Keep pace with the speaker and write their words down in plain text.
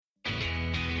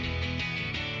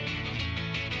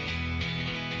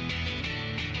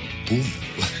Ooh.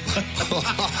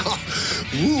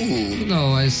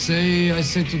 No, I say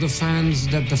to the fans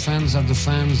that the fans are the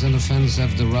fans and the fans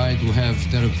have the right to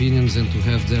have their opinions and to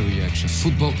have their reaction.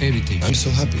 Football heritage. I'm so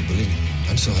happy, believe me.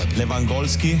 I'm so happy.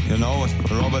 Lewandowski,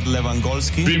 Robert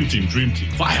Lewandowski. Dream team.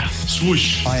 Fire,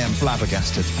 swoosh. I am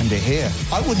flabbergasted, and they're here.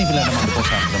 I wouldn't even let them on the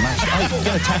bus after the match. I'd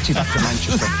get a taxi back to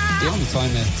Manchester. The only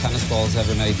time a tennis ball's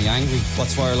ever made me angry.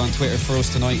 What's viral on Twitter for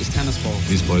us tonight is tennis balls.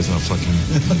 These boys are fucking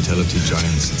mentality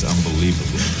giants. It's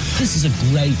unbelievable. This is a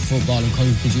great football and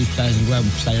couldn't produce players and go out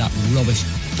and play that rubbish.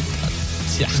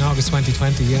 In August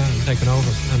 2020, I'm taking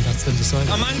over, and that's been decided.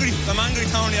 I'm angry,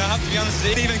 Tony, I have to be honest.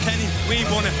 Stephen Kenny, we've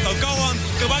won it. So go on,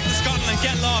 go back to Scotland and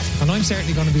get lost. And I'm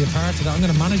certainly going to be a part of that. I'm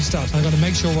going to manage that. I'm going to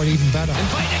make sure we're even better. And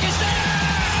fighting is there!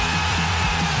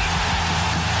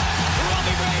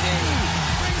 Robbie Brady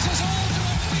brings us all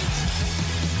to our feet.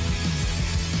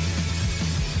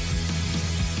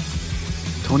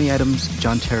 Tony Adams,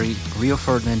 John Terry, Rio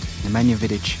Ferdinand, Nemanja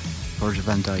Vidic, Virgil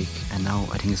van Dijk, and now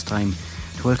I think it's time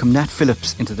to welcome Nat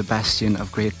Phillips into the bastion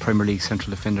of great Premier League central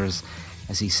defenders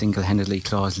as he single-handedly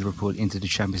claws Liverpool into the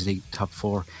Champions League top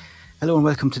four. Hello and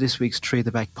welcome to this week's Trade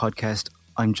the Back podcast.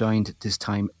 I'm joined this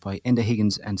time by Enda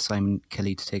Higgins and Simon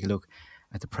Kelly to take a look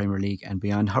at the Premier League and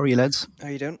beyond. How are you, lads? How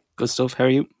are you doing? Good stuff, how are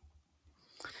you?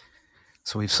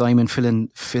 So we've Simon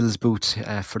filling Phil's boot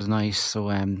for the night.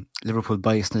 So Liverpool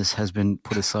biasness has been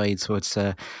put aside. So it's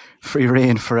free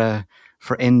reign for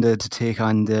Enda to take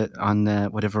on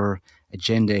whatever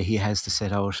agenda he has to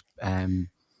set out. I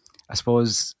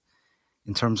suppose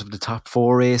in terms of the top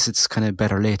four race, it's kind of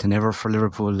better late than ever for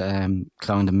Liverpool,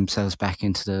 clawing themselves back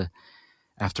into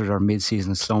after their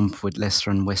mid-season slump with Leicester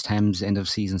and West Ham's end of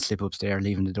season slip-ups there,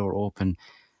 leaving the door open,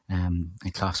 and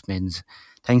Klopp's men's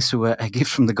thanks to a gift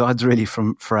from the gods really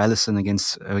for Alisson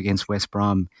against West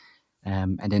Brom,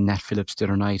 and then Nat Phillips the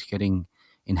other night getting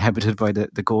inhabited by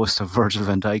the ghost of Virgil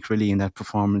van Dijk really in that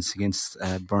performance against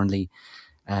Burnley.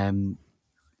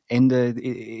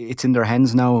 It's in their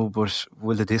hands now, but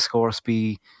will the discourse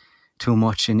be too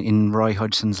much in Roy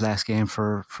Hodgson's last game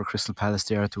for Crystal Palace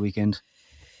there at the weekend?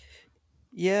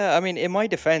 Yeah, I mean, in my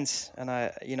defence, and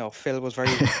Phil was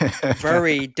very,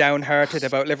 very downhearted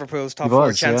about Liverpool's top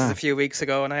four chances a few weeks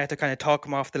ago, and I had to kind of talk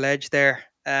him off the ledge there.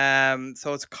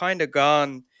 So it's kind of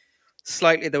gone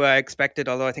slightly the way I expected,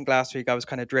 although I think last week I was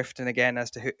kind of drifting again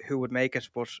as to who would make it,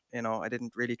 but I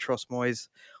didn't really trust Moyes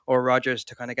or Rodgers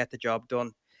to kind of get the job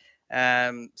done.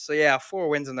 4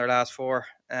 wins in their last 4,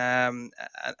 and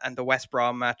the West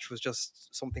Brom match was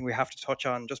just something we have to touch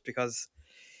on, just because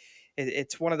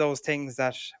it's one of those things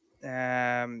that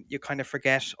you kind of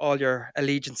forget all your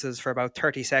allegiances for about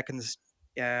 30 seconds,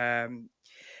 and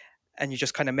you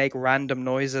just kind of make random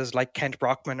noises like Kent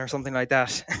Brockman or something like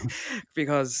that,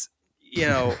 because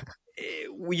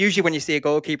usually when you see a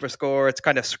goalkeeper score, it's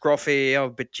kind of scruffy, a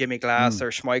bit Jimmy Glass or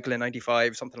Schmeichel in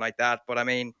 95, something like that. But I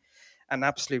mean, an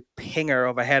absolute pinger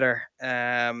of a header,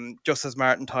 just as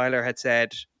Martin Tyler had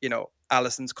said,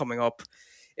 Alisson's coming up.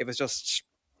 It was just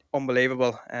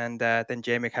unbelievable. And then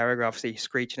Jamie Carragher obviously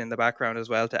screeching in the background as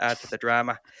well to add to the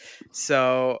drama.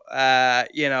 So, I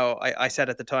said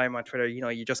at the time on Twitter,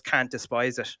 you just can't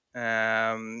despise it.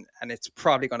 And it's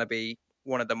probably going to be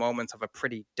one of the moments of a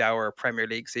pretty dour Premier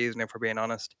League season, if we're being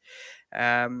honest.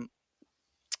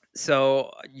 So,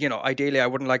 ideally I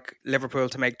wouldn't like Liverpool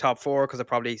to make top 4 because it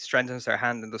probably strengthens their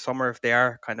hand in the summer if they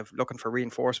are kind of looking for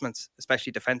reinforcements,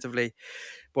 especially defensively.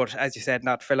 But as you said,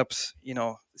 Nat Phillips,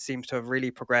 seems to have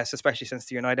really progressed, especially since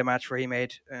the United match where he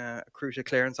made a crucial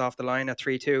clearance off the line at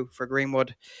 3-2 for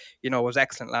Greenwood, was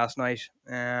excellent last night.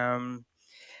 And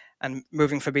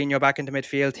moving Fabinho back into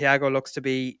midfield, Thiago looks to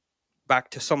be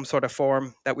back to some sort of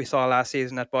form that we saw last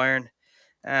season at Bayern.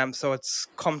 So it's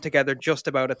come together just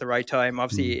about at the right time.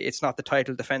 Obviously, it's not the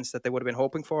title defence that they would have been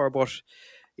hoping for, but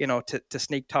to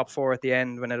sneak top 4 at the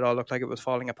end when it all looked like it was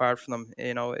falling apart for them,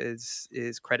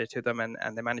 is credit to them,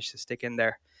 and they managed to stick in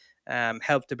there.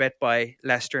 Helped a bit by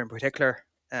Leicester in particular,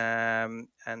 and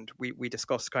we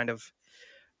discussed kind of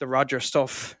the Rodgers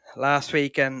stuff last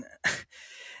week and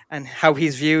how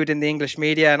he's viewed in the English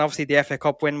media, and obviously the FA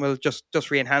Cup win will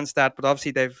just re-enhance that. But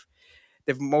obviously they've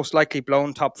most likely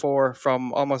blown top 4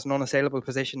 from almost an unassailable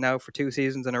position now for 2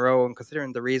 seasons in a row, and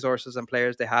considering the resources and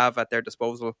players they have at their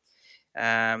disposal,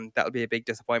 that'll be a big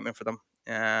disappointment for them.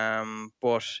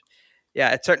 But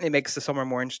yeah, it certainly makes the summer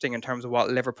more interesting in terms of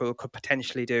what Liverpool could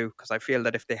potentially do, because I feel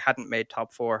that if they hadn't made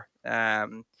top 4,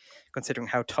 considering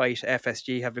how tight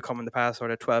FSG have become in the past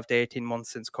sort of 12 to 18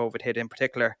 months since COVID hit in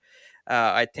particular,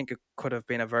 I think it could have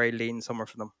been a very lean summer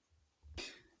for them.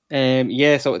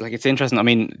 So it's interesting. I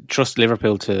mean, trust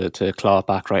Liverpool to claw it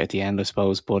back right at the end, I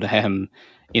suppose. But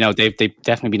they've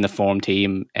definitely been the form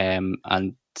team,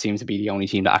 and seems to be the only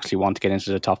team that actually want to get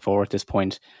into the top four at this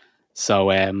point.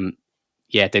 So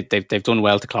they've done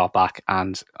well to claw back,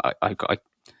 and I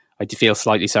do feel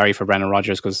slightly sorry for Brendan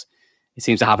Rodgers because it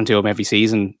seems to happen to him every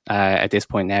season at this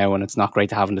point now, and it's not great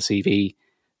to have in the CV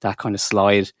that kind of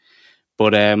slide.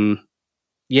 But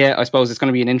I suppose it's going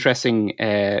to be an interesting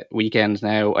weekend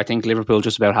now. I think Liverpool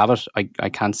just about have it. I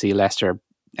can't see Leicester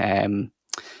getting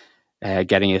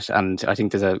it, and I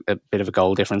think there's a bit of a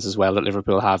goal difference as well that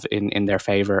Liverpool have in their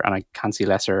favour, and I can't see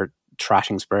Leicester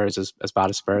trashing Spurs as bad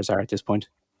as Spurs are at this point.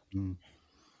 I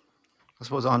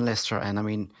suppose on Leicester, and I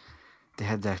mean, they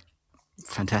had that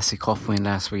fantastic cup win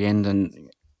last weekend, and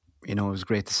it was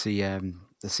great to see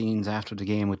the scenes after the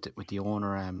game with the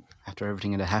owner after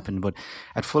everything that had happened. But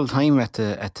at full time at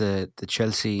the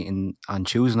Chelsea on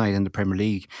Tuesday night in the Premier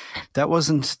League, that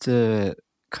wasn't the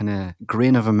kind of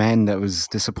grin of a man that was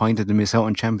disappointed to miss out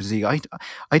on Champions League.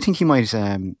 I think he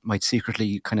might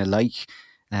secretly kind of like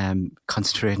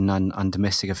concentrating on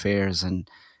domestic affairs and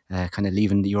kind of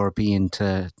leaving the European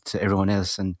to everyone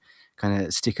else, and kind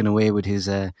of sticking away with his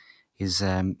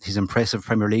impressive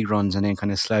Premier League runs, and then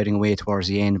kind of sliding away towards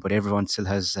the end. But everyone still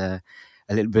has a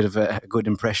little bit of a good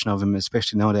impression of him,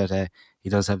 especially now that he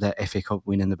does have that FA Cup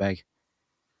win in the bag.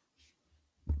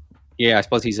 Yeah, I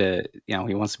suppose he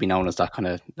wants to be known as that kind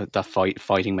of that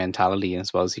fighting mentality, and I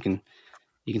suppose you can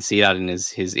see that in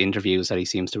his interviews that he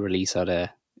seems to release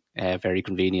at very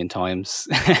convenient times.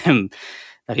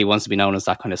 That he wants to be known as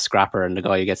that kind of scrapper and the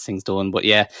guy who gets things done. But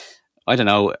yeah, I don't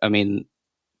know. I mean,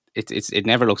 it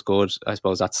never looks good, I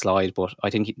suppose, that slide. But I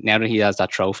think now that he has that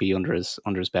trophy under his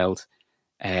belt,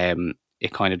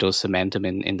 it kind of does cement him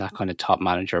in that kind of top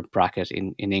manager bracket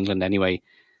in England anyway.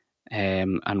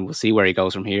 And we'll see where he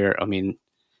goes from here. I mean,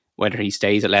 whether he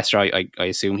stays at Leicester, I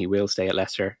assume he will stay at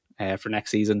Leicester for next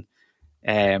season.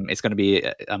 It's going to be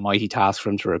a mighty task for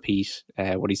him to repeat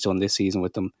what he's done this season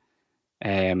with them,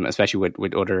 especially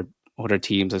with other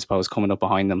teams, I suppose, coming up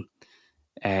behind them.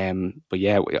 But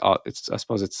yeah, I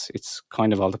suppose it's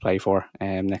kind of all to play for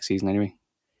next season anyway.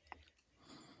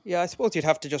 Yeah, I suppose you'd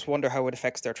have to just wonder how it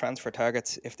affects their transfer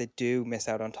targets if they do miss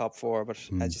out on top four. But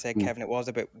as you said, Kevin, it was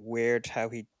a bit weird how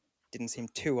he didn't seem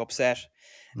too upset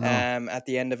at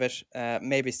the end of it.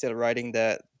 Maybe still riding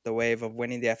the wave of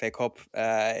winning the FA Cup.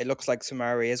 It looks like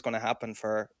Samari is going to happen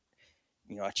for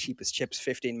a cheapest chips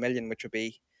 15 million, which would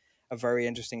be a very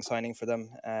interesting signing for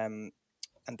them.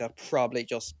 And they'll probably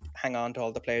just hang on to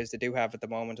all the players they do have at the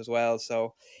moment as well.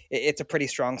 So it's a pretty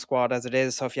strong squad as it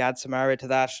is. So if you add Samari to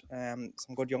that,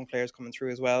 some good young players coming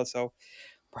through as well. So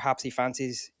perhaps he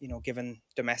fancies, given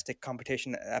domestic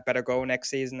competition a better go next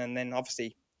season. And then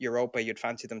obviously Europa, you'd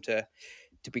fancy them to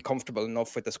be comfortable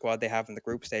enough with the squad they have in the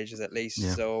group stages at least.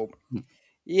 Yeah. So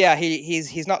yeah,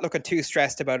 he's not looking too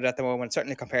stressed about it at the moment,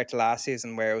 certainly compared to last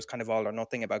season where it was kind of all or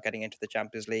nothing about getting into the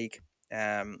Champions League.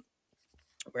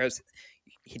 Whereas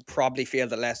he'd probably feel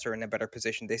that Leicester are in a better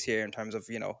position this year in terms of,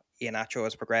 Iheanacho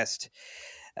has progressed.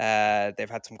 They've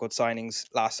had some good signings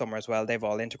last summer as well. They've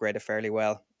all integrated fairly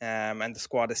well. And the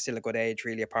squad is still a good age,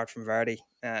 really, apart from Vardy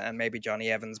and maybe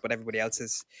Johnny Evans, but everybody else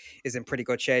is in pretty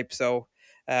good shape. So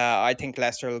I think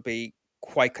Leicester will be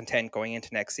quite content going into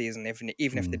next season,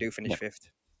 even if they do finish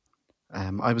fifth.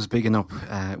 I was bigging up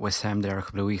West Ham there a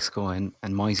couple of weeks ago, and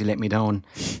Moisey let me down.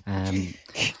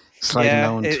 Sliding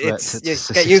down get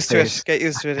used to it. Get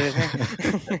used to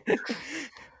it.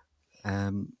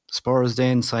 Spurs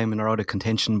then, Simon, are out of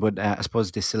contention, but I suppose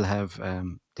they still have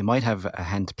they might have a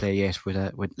hand to play yet with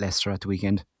Leicester at the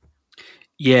weekend.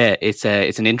 Yeah, it's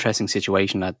an interesting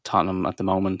situation at Tottenham at the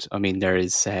moment. I mean,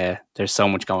 there's so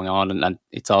much going on, and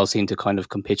it's all seemed to kind of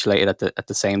capitulate at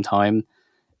the same time.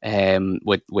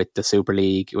 With the Super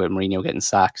League, with Mourinho getting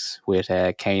sacked, with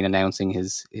Kane announcing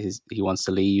he wants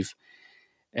to leave.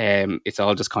 It's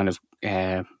all just kind of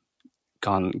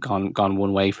gone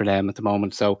one way for them at the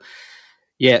moment. So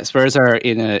yeah, Spurs are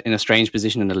in a strange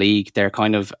position in the league.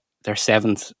 They're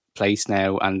seventh place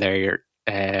now, and they're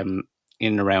in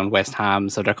and around West Ham.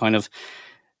 So they're kind of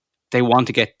they want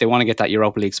to get that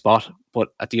Europa League spot, but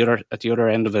at the other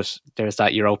end of it, there's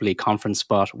that Europa League conference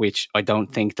spot, which I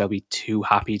don't think they'll be too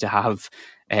happy to have.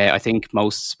 I think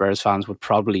most Spurs fans would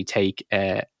probably take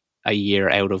a year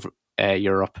out of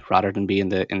Europe rather than be in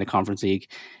the Conference League.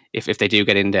 If they do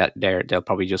get in there, they'll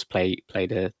probably just play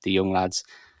the young lads.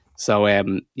 So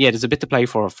there's a bit to play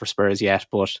for Spurs yet,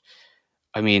 but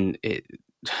I mean,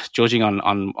 judging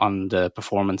on the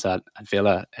performance at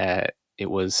Villa, it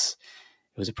was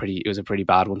a pretty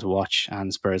bad one to watch,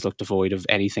 and Spurs looked devoid of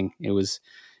anything. It was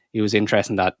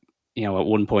interesting that at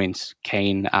one point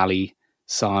Kane, Ali,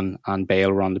 Son and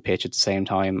Bale were on the pitch at the same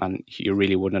time, and you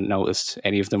really wouldn't have noticed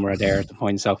any of them were there at the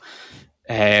point. So,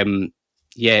 yeah,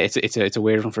 it's a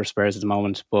weird one for Spurs at the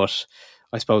moment. But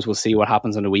I suppose we'll see what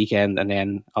happens on the weekend, and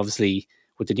then obviously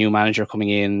with the new manager coming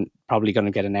in, probably going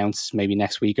to get announced maybe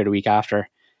next week or the week after.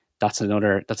 That's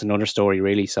another story,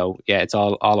 really. So yeah, it's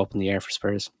all up in the air for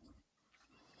Spurs.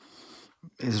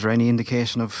 Is there any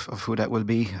indication of who that will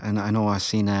be? And I know I've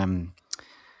seen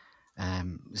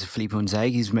is it Filippo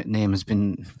Inzaghi's name has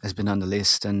been on the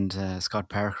list, and Scott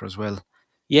Parker as well.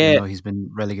 Yeah, even though he's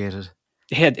been relegated.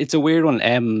 Yeah, it's a weird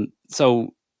one.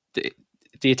 So the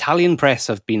Italian press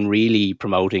have been really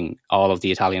promoting all of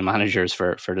the Italian managers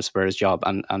for the Spurs job,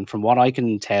 and from what I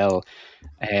can tell,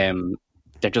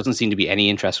 there doesn't seem to be any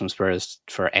interest from Spurs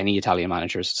for any Italian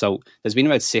managers. So there's been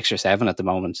about 6 or 7 at the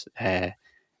moment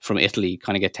from Italy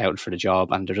kind of get touted for the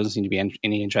job, and there doesn't seem to be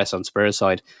any interest on Spurs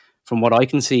side. From what I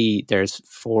can see, there's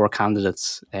 4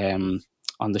 candidates on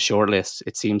the shortlist.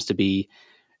 It seems to be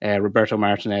Roberto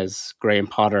Martinez, Graham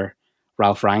Potter,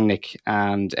 Ralph Rangnick,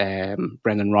 and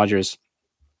Brendan Rodgers,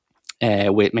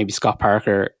 with maybe Scott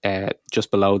Parker just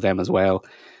below them as well.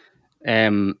 I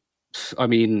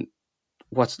mean,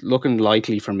 what's looking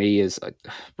likely for me is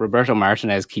Roberto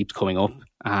Martinez keeps coming up,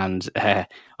 and I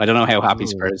don't know how happy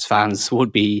Spurs fans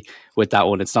would be with that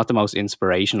one. It's not the most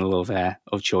inspirational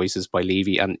of choices by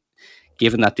Levy, and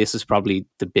given that this is probably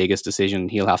the biggest decision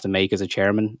he'll have to make as a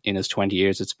chairman in his 20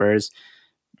 years at Spurs,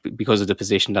 because of the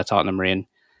position that Tottenham are in,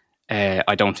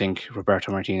 I don't think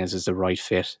Roberto Martinez is the right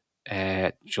fit.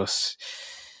 I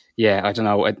don't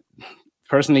know.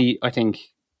 Personally, I think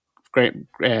Graham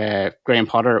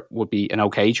Potter would be an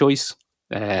okay choice.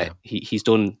 He's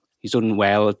done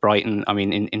well at Brighton. I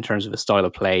mean, in terms of his style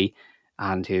of play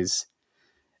and his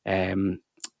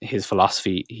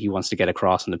philosophy he wants to get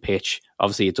across on the pitch.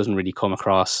 Obviously, it doesn't really come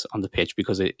across on the pitch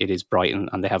because it is Brighton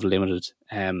and they have limited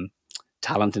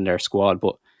talent in their squad.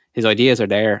 But his ideas are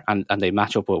there, and they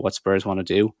match up with what Spurs want to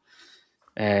do.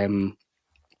 Then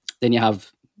you have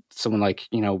someone like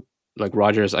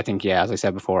Rodgers. I think, as I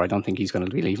said before, I don't think he's going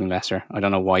to be leaving Leicester. I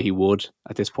don't know why he would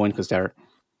at this point, because they're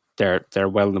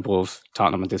well and above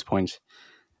Tottenham at this point.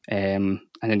 And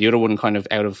then the other one, kind of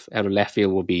out of left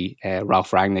field, will be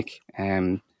Ralph Rangnick.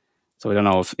 So I don't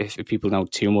know if people know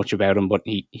too much about him, but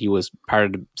he was part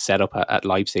of the setup at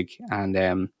Leipzig, and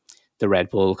the Red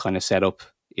Bull kind of set up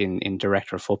in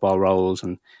director of football roles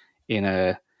and in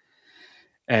a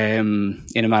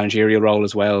managerial role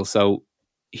as well. So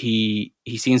he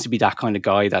seems to be that kind of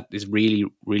guy that is really,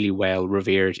 really well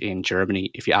revered in Germany.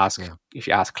 If you ask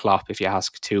Klopp, if you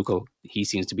ask Tuchel, he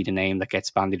seems to be the name that gets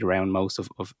bandied around most of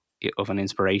an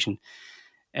inspiration.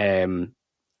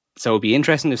 So it'd be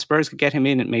interesting if Spurs could get him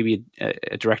in at maybe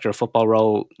a director of football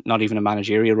role, not even a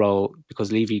managerial role,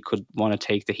 because Levy could want to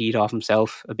take the heat off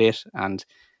himself a bit and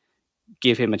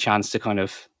give him a chance to kind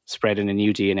of spread in a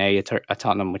new DNA at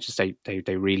Tottenham, which is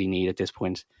they really need at this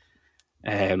point.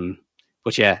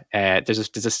 But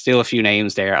there's still a few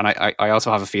names there, and I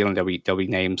also have a feeling there'll be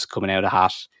names coming out of the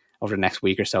hat over the next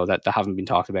week or so that haven't been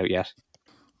talked about yet.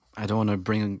 I don't want to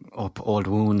bring up old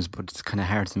wounds, but it's kind of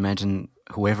hard to imagine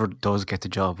whoever does get the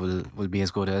job will be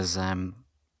as good as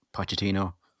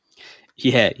Pochettino.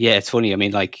 Yeah, it's funny. I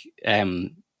mean,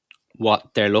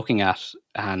 what they're looking at,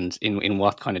 and in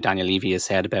what kind of Daniel Levy has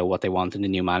said about what they want in the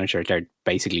new manager, they're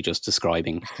basically just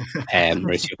describing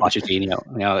Mauricio Pochettino.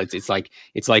 You know, it's like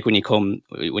when you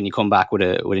come back with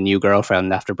a new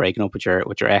girlfriend after breaking up with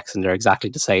your ex, and they're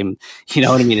exactly the same. You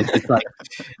know what I mean? It's like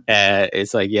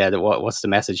what's the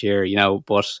message here? You know,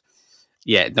 but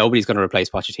yeah, nobody's going to replace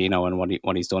Pochettino and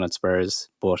what he's done at Spurs.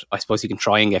 But I suppose you can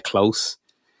try and get close.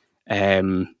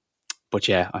 But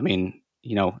yeah, I mean,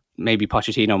 you know, maybe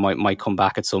Pochettino might come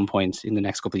back at some point in the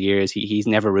next couple of years. He's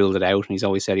never ruled it out, and he's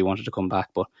always said he wanted to come back,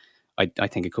 but I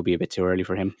think it could be a bit too early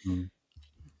for him.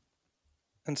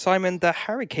 And Simon, the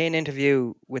Harry Kane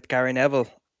interview with Gary Neville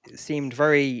seemed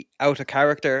very out of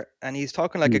character, and he's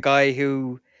talking like a guy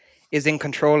who is in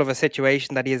control of a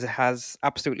situation that he has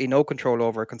absolutely no control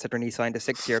over, considering he signed a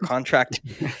 6-year contract.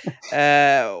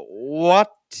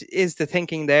 What is the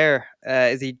thinking there?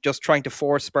 Is he just trying to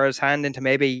force Spurs' hand into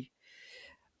maybe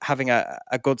having a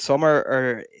good summer,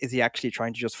 or is he actually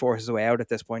trying to just force his way out at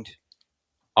this point?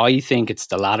 I think it's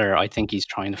the latter. I think he's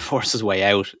trying to force his way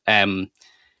out.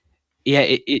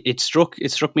 It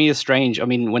struck me as strange. I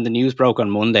mean, when the news broke on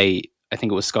Monday, I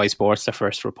think it was Sky Sports that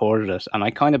first reported it, and I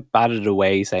kind of batted it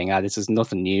away, saying, this is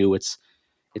nothing new. It's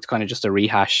kind of just a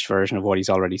rehashed version of what he's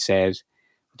already said.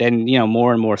 Then, you know,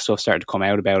 more and more stuff started to come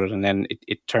out about it, and then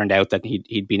it turned out that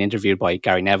he'd been interviewed by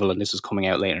Gary Neville, and this was coming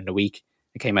out later in the week.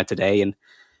 It came out today, and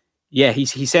Yeah, he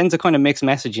sends a kind of mixed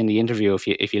message in the interview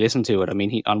if you listen to it. I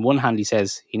mean, on one hand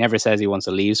he never says he wants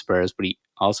to leave Spurs, but he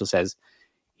also says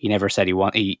he never said he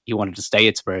wanted to stay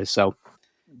at Spurs. So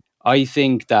I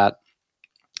think that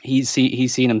he's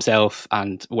seen himself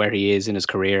and where he is in his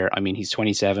career. I mean, he's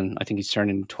 27. I think he's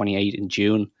turning 28 in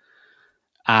June,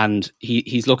 and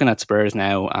he's looking at Spurs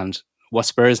now. And what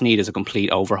Spurs need is a complete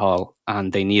overhaul,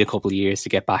 and they need a couple of years to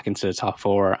get back into the top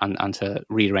four and to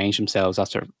rearrange themselves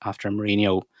after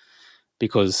Mourinho,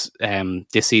 because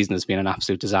this season has been an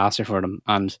absolute disaster for them.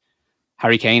 And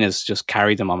Harry Kane has just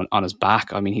carried them on his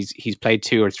back. I mean, he's played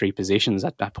 2 or 3 positions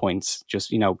at points.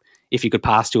 Just, if he could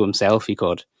pass to himself, he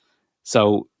could.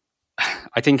 So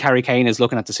I think Harry Kane is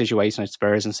looking at the situation at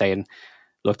Spurs and saying,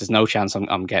 look, there's no chance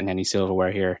I'm getting any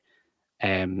silverware here.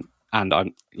 And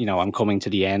I'm coming to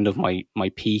the end of my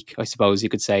peak, I suppose you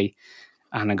could say.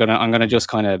 And I'm gonna just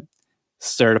kind of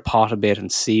stir the pot a bit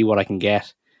and see what I can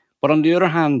get. But on the other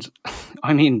hand,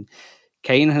 I mean,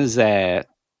 Kane signed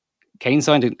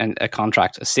a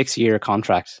contract, a 6-year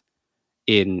contract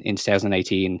in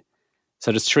 2018.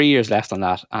 So there's 3 years left on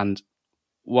that. And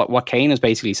what Kane is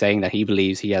basically saying, that he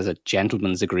believes he has a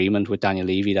gentleman's agreement with Daniel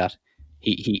Levy, that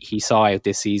he saw out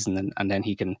this season and then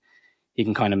he can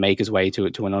kind of make his way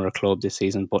to another club this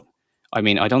season. But I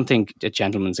mean, I don't think a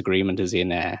gentleman's agreement is in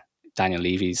Daniel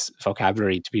Levy's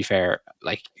vocabulary, to be fair.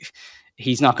 Like,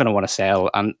 he's not going to want to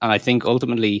sell. And I think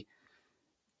ultimately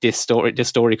this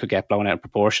story could get blown out of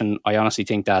proportion. I honestly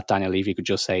think that Daniel Levy could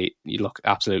just say, look,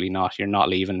 absolutely not. You're not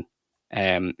leaving.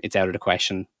 It's out of the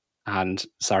question. And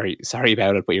sorry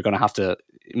about it, but you're going to have to,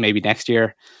 maybe next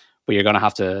year, but you're going to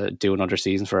have to do another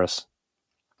season for us.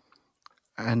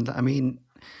 And I mean,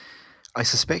 I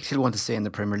suspect he'll want to stay in the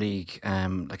Premier League.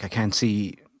 I can't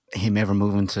see him ever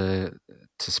moving to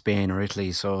Spain or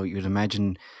Italy. So you'd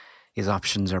imagine his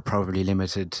options are probably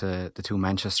limited to the 2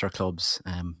 Manchester clubs,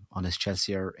 unless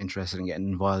Chelsea are interested in getting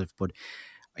involved. But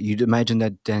you'd imagine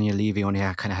that Daniel Levy only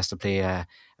kind of has to play a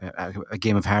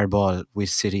game of hardball with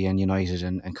City and United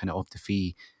and kind of up the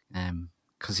fee,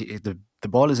 because the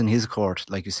ball is in his court,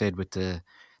 like you said, with the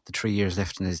 3 years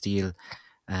left in his deal.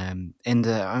 And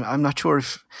I'm not sure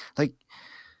if, like,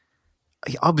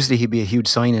 obviously he'd be a huge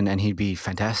signing and he'd be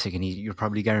fantastic, and you're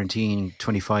probably guaranteeing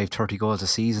 25-30 goals a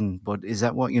season. But is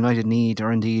that what United need,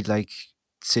 or indeed like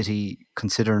City,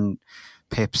 considering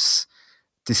Pep's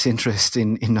disinterest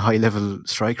in high level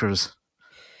strikers?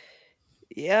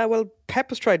 Yeah, well, Pep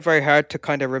has tried very hard to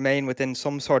kind of remain within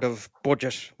some sort of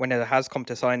budget when it has come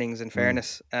to signings, in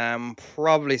fairness.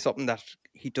 Probably something that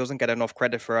he doesn't get enough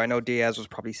credit for. I know Diaz was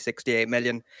probably 68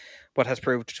 million, but has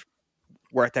proved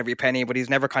worth every penny, but he's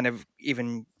never kind of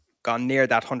even gone near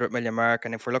that 100 million mark.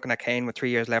 And if we're looking at Kane with 3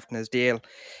 years left in his deal,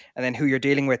 and then who you're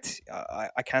dealing with,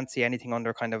 I can't see anything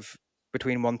under kind of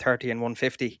between 130 and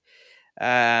 150.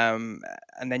 And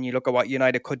then you look at what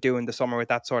United could do in the summer with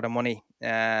that sort of money.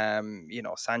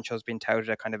 Sancho's been touted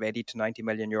at kind of 80 to 90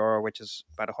 million euro, which is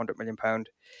about £100 million.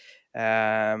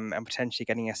 And potentially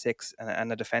getting a 6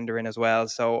 and a defender in as well.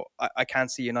 So I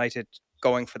can't see United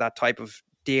going for that type of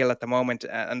deal at the moment.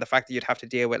 And the fact that you'd have to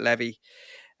deal with Levy,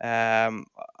 I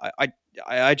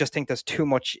just think there's too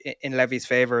much in Levy's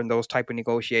favour in those type of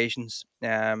negotiations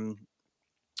for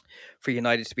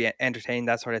United to be entertaining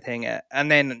that sort of thing.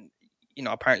 And then,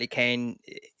 apparently Kane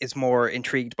is more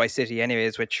intrigued by City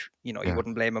anyways, which, you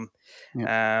wouldn't blame him.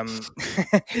 Yeah.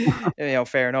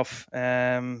 Fair enough.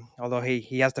 Although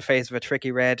he has the face of a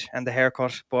tricky red and the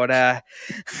haircut, but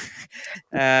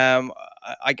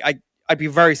I'd be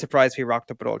very surprised if he rocked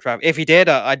up at Old Trafford. If he did,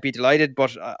 I'd be delighted,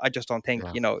 but I just don't think,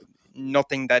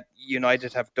 nothing that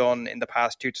United have done in the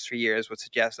past 2 to 3 years would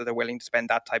suggest that they're willing to spend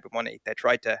that type of money. They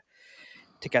tried to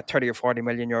get 30 or 40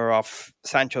 million euro off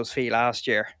Sancho's fee last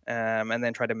year, and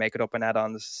then try to make it up in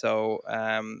add-ons. So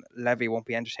Levy won't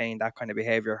be entertaining that kind of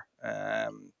behaviour,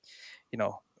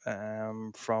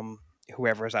 from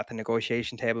whoever is at the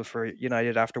negotiation table for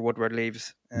United after Woodward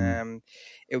leaves.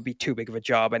 It would be too big of a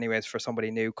job anyways for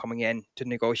somebody new coming in to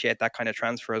negotiate that kind of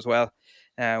transfer as well,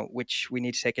 which we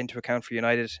need to take into account for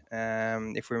United.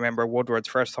 If we remember Woodward's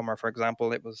first summer, for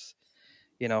example, it was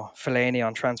Fellaini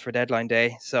on transfer deadline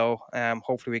day. So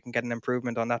hopefully we can get an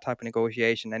improvement on that type of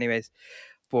negotiation anyways.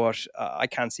 But I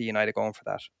can't see United going for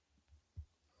that.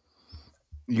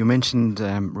 You mentioned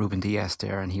Ruben Diaz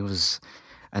there, and he was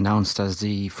announced as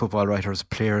the Football Writers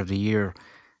Player of the Year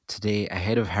today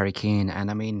ahead of Harry Kane.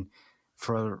 And I mean,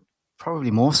 for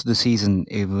probably most of the season,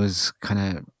 it was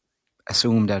kind of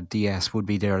assumed that Diaz would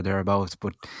be there or thereabouts,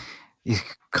 but he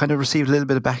kind of received a little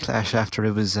bit of backlash after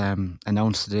it was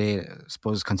announced today, I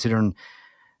suppose, considering,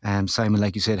 Simon,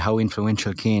 like you said, how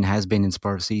influential Kane has been in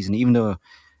Spurs season, even though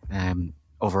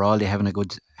overall they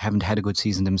haven't had a good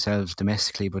season themselves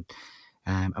domestically, but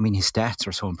I mean his stats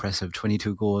are so impressive: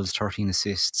 22 goals, 13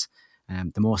 assists,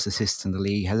 the most assists in the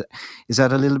league. Is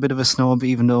that a little bit of a snub,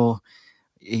 even though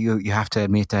you have to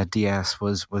admit that Diaz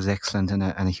was excellent and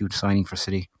a huge signing for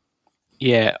City?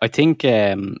 Yeah, I think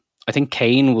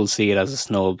Kane will see it as a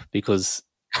snub because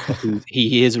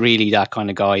he is really that kind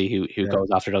of guy who goes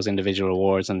after those individual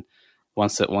awards and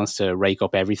wants to rake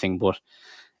up everything. But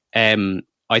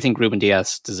I think Ruben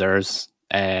Diaz deserves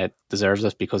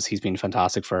it because he's been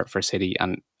fantastic for City,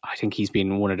 and I think he's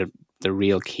been one of the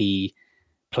real key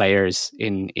players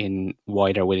in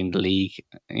why they're winning the league.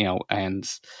 And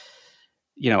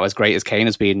as great as Kane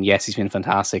has been, yes, he's been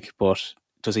fantastic, but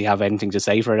does he have anything to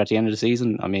say for it at the end of the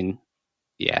season? I mean,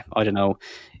 yeah, I don't know.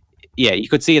 Yeah, you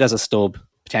could see it as a stub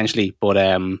potentially, but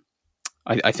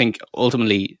I think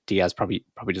ultimately Diaz probably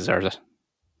deserves it.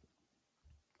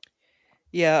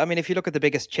 Yeah, I mean, if you look at the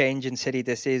biggest change in City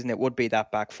this season, it would be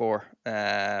that back four.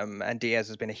 And Diaz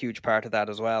has been a huge part of that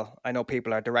as well. I know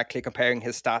people are directly comparing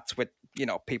his stats with,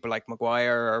 people like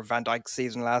Maguire or Van Dijk's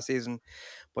season last season,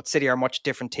 but City are a much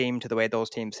different team to the way those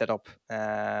teams set up.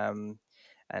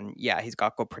 And yeah, he's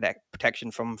got good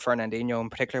protection from Fernandinho in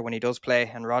particular when he does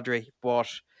play, and Rodri. But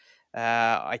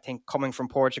I think coming from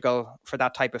Portugal for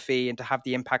that type of fee and to have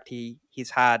the impact he's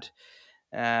had,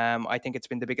 I think it's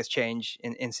been the biggest change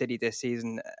in City this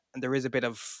season. And there is a bit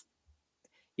of,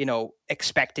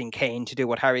 expecting Kane to do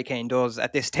what Harry Kane does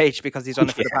at this stage because he's done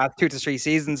it for the past 2 to 3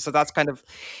 seasons. So that's kind of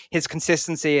his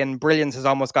consistency and brilliance has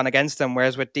almost gone against him.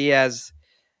 Whereas with Diaz,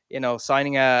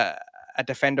 signing a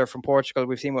defender from Portugal,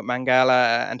 we've seen with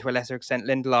Mangala and to a lesser extent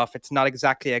Lindelof, it's not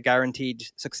exactly a guaranteed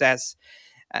success.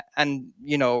 And,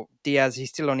 Diaz, he's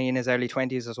still only in his early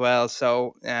 20s as well.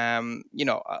 So,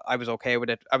 I was okay with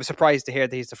it. I was surprised to hear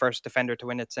that he's the first defender to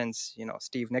win it since,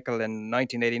 Steve Nicol in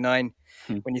 1989,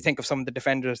 when you think of some of the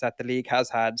defenders that the league has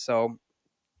had. So,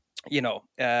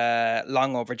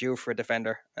 long overdue for a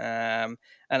defender.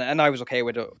 And I was okay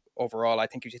with it overall. I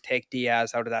think you should take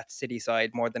Diaz out of that City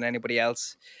side more than anybody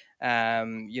else.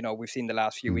 We've seen the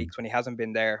last few weeks when he hasn't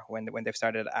been there, when they've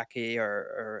started Aki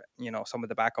or some of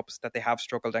the backups that they have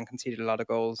struggled and conceded a lot of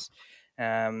goals.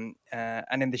 And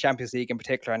in the Champions League in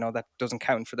particular, I know that doesn't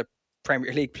count for the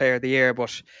Premier League Player of the Year,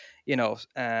 but he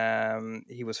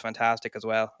was fantastic as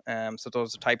well. So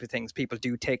those are the type of things people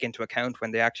do take into account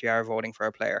when they actually are voting for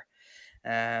a player.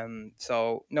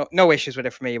 So no issues with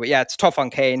it for me, but yeah, it's tough on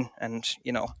Kane, and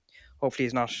hopefully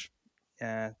he's not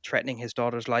threatening his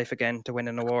daughter's life again to win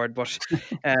an award. But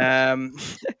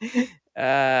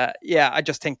I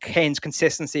just think Kane's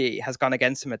consistency has gone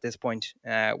against him at this point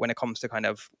when it comes to kind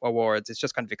of awards. It's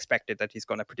just kind of expected that he's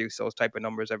going to produce those type of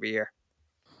numbers every year.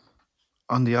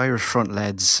 On the Irish front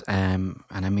lads, and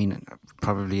I mean,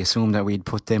 probably assume that we'd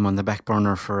put them on the back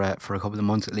burner for a couple of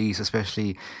months at least,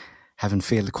 especially having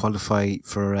failed to qualify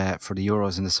for the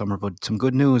Euros in the summer. But some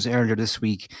good news earlier this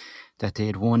week that they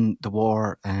had won the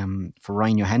war for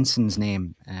Ryan Johansson's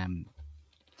name,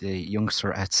 the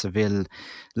youngster at Seville. A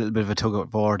little bit of a tug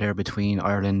of war there between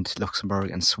Ireland,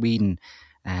 Luxembourg and Sweden,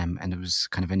 and it was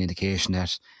kind of an indication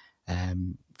that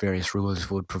various rules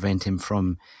would prevent him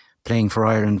from playing for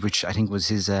Ireland, which I think was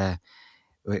his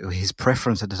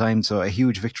preference at the time. So a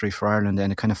huge victory for Ireland,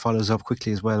 and it kind of follows up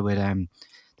quickly as well with the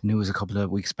news a couple of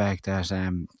weeks back that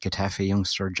Getafe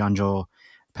youngster John Joe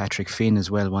Patrick Finn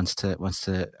as well wants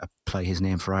to apply his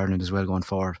name for Ireland as well going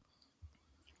forward.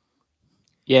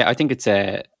 Yeah, I think it's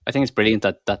brilliant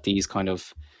that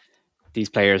these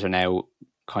players are now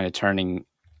kind of turning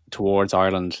towards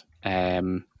Ireland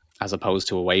as opposed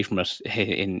to away from it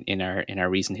in our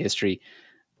recent history.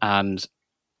 And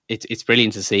it's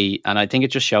brilliant to see, and I think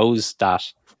it just shows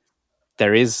that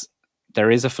there is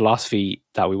a philosophy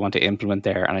that we want to implement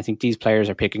there, and I think these players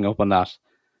are picking up on that,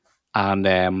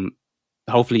 and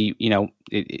hopefully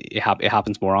it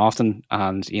happens more often.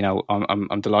 And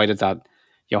I'm delighted that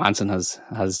Johansson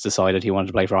has decided he wanted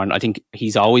to play for Ireland. I think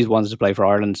he's always wanted to play for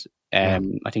Ireland. I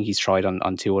think he's tried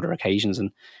on 2 other occasions, and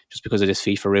just because of this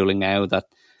FIFA ruling now that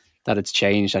it's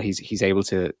changed, that he's able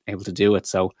to do it.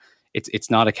 So it's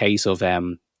not a case of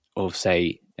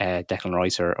say Declan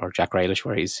Rice or Jack Grealish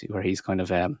where he's kind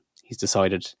of he's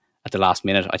decided at the last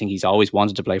minute. I think he's always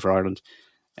wanted to play for Ireland.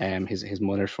 His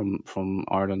mother's from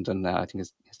Ireland, and I think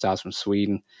his dad's from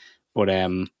Sweden. But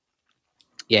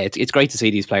it's great to see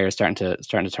these players starting to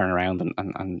turn around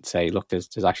and say, look,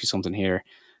 there's actually something here,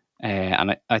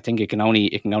 and I think it can only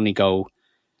go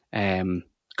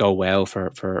well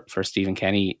for Stephen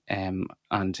Kenny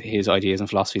and his ideas and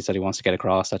philosophies that he wants to get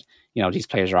across. That these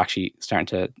players are actually starting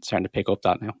to pick up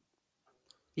that now.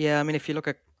 Yeah, I mean, if you look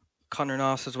at Conor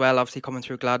Noss as well, obviously coming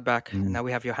through Gladbach, and now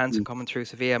we have Johansson coming through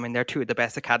Sevilla. I mean, they're two of the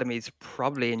best academies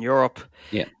probably in Europe.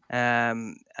 Yeah.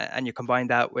 And you combine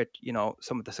that with,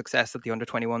 some of the success that the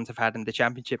under-21s have had in the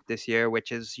championship this year,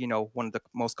 which is, one of the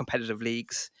most competitive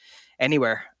leagues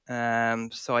anywhere.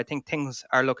 So I think things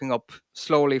are looking up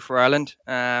slowly for Ireland.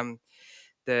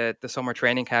 The summer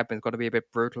training camp is going to be a bit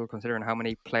brutal considering how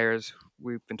many players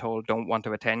we've been told don't want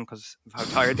to attend because of how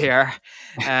tired they are,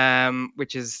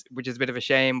 which is a bit of a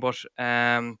shame. But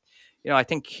I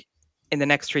think in the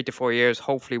next 3 to 4 years,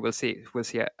 hopefully we'll see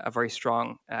a very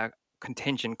strong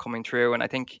contingent coming through, and I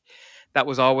think that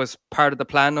was always part of the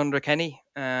plan under Kenny.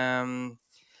 And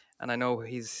I know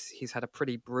he's had a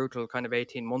pretty brutal kind of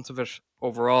 18 months of it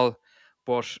overall.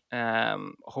 But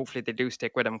hopefully they do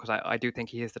stick with him, because I do think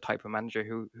he is the type of manager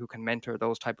who can mentor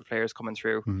those type of players coming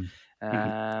through.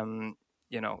 So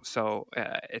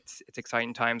it's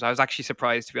exciting times. I was actually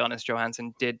surprised, to be honest.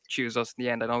 Johansson did choose us in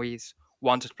the end. I know he's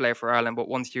wanted to play for Ireland, but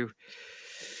once you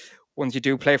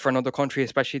do play for another country,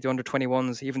 especially the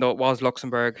under-21s, even though it was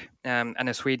Luxembourg,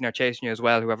 and Sweden are chasing you as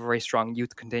well, who have a very strong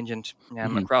youth contingent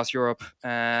across Europe.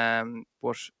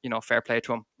 But fair play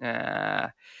to him.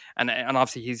 And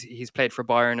obviously he's played for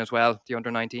Bayern as well, the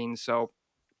under-19s. So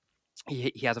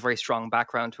he has a very strong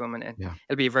background to him, and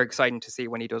it'll be very exciting to see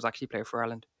when he does actually play for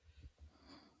Ireland.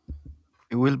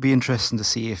 It will be interesting to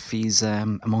see if he's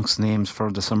amongst the names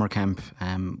for the summer camp,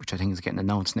 which I think is getting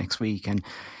announced next week. And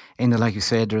like you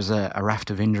said, there's a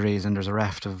raft of injuries, and there's a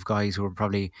raft of guys who are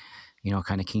probably,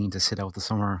 kind of keen to sit out the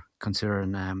summer,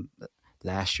 considering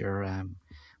last year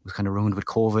was kind of ruined with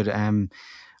COVID.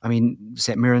 I mean,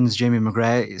 St Mirren's Jamie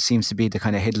McGrath seems to be the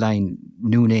kind of headline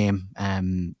new name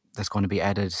that's going to be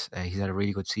added. He's had a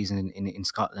really good season in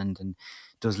Scotland and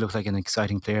does look like an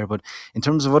exciting player. But in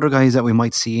terms of other guys that we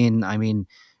might see in, I mean,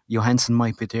 Johansson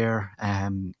might be there.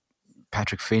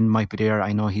 Patrick Finn might be there.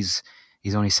 I know he's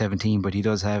only 17, but he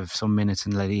does have some minutes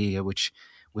in La Liga, which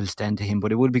will stand to him.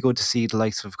 But it would be good to see the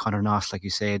likes of Conor Noss, like you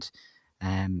said,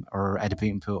 or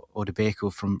Adebimpe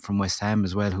Odebeku from West Ham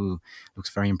as well, who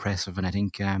looks very impressive. And I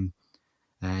think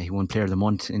he won Player of the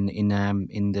Month in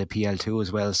the PL2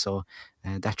 as well. So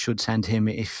that should stand to him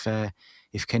if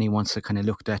Kenny wants to kind of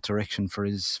look that direction for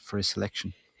his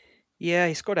selection. Yeah,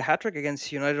 he scored a hat-trick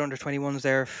against United under-21s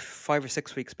there 5 or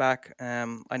 6 weeks back.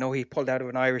 I know he pulled out of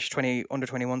an Irish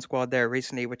under-21 squad there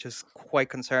recently, which is quite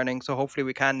concerning. So hopefully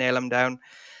we can nail him down.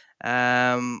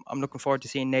 I'm looking forward to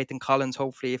seeing Nathan Collins,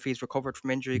 hopefully, if he's recovered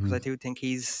from injury, because I do think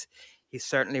he's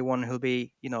certainly one who'll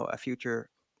be, a future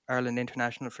Ireland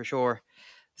international for sure.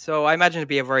 So I imagine it'd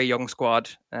be a very young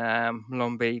squad.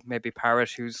 Lumby, maybe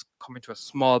Parrott, who's coming to a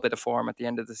small bit of form at the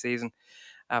end of the season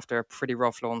after a pretty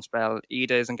rough loan spell.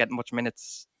 Ida isn't getting much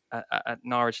minutes at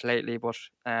Norwich lately, but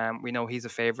we know he's a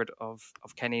favourite of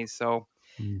Kenny's. So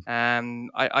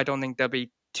I don't think there'll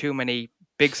be too many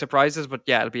big surprises, but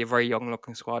yeah, it'll be a very young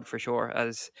looking squad for sure.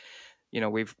 As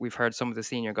we've heard some of the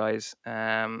senior guys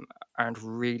aren't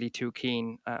really too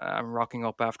keen on rocking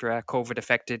up after a COVID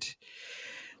affected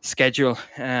schedule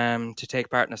to take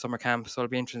part in a summer camp. So it'll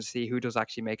be interesting to see who does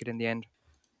actually make it in the end.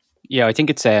 Yeah, I think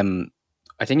it's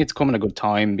coming a good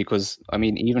time, because I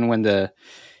mean, even when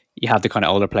you have the kind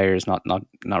of older players not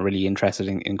really interested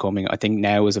in coming, I think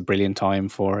now is a brilliant time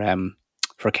for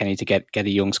Kenny to get a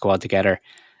young squad together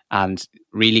and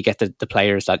really get the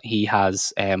players that he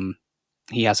has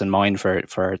in mind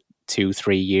for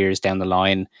 2-3 years down the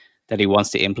line that he wants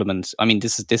to implement. I mean,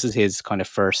 this is his kind of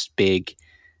first big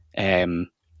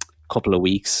couple of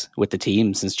weeks with the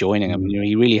team since joining. I mean,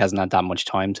 he really hasn't had that much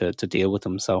time to deal with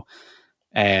them. So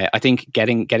I think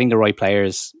getting the right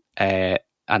players and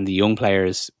the young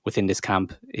players within this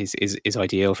camp is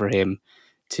ideal for him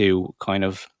to kind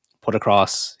of put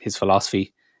across his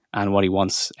philosophy and what he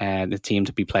wants the team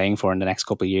to be playing for in the next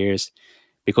couple of years.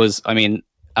 Because I mean,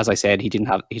 as I said, he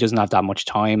doesn't have that much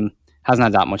time, hasn't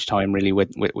had that much time really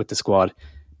with the squad.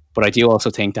 But I do also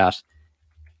think that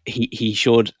he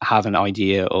should have an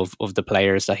idea of the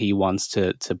players that he wants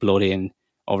to blood in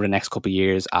over the next couple of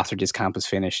years after this camp is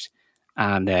finished.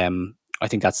 And I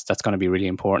think that's going to be really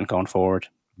important going forward.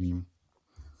 I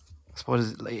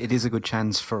suppose it is a good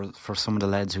chance for some of the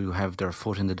lads who have their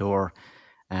foot in the door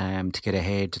to get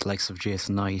ahead, the likes of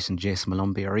Jason Knight and Jason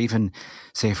Malumbi, or even,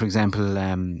 say, for example,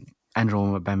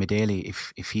 Andrew Bamidele,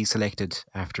 if he's selected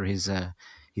after his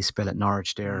spell at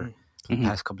Norwich there the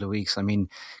past couple of weeks. I mean,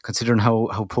 considering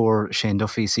how poor Shane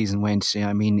Duffy's season went,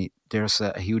 I mean, there's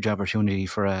a huge opportunity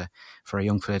for a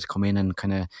young fella to come in and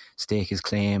kind of stake his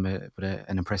claim with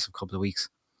an impressive couple of weeks.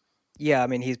 Yeah, I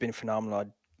mean, he's been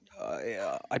phenomenal.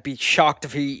 I'd be shocked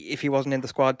if he wasn't in the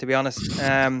squad, to be honest.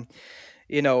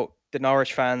 the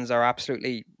Norwich fans are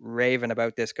absolutely raving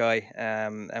about this guy,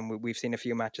 and we've seen a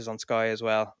few matches on Sky as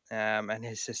well, and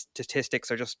his statistics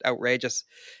are just outrageous.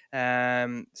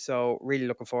 So really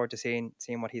looking forward to seeing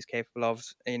what he's capable of.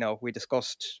 We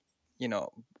discussed,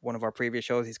 one of our previous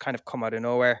shows. He's kind of come out of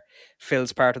nowhere.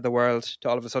 Phil's part of the world to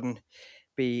all of a sudden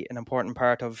be an important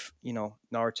part of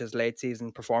Norwich's late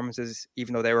season performances,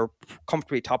 even though they were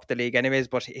comfortably top of the league anyways.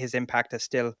 But his impact has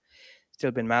still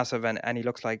been massive, and he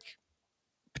looks like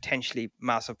potentially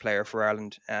massive player for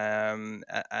Ireland, and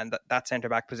that centre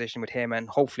back position with him and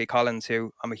hopefully Collins,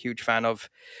 who I'm a huge fan of,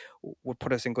 would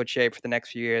put us in good shape for the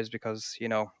next few years, because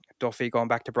Duffy going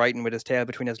back to Brighton with his tail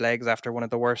between his legs after one of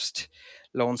the worst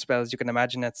loan spells you can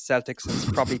imagine at Celtic since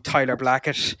probably Tyler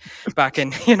Blackett back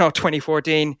in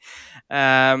 2014.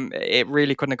 It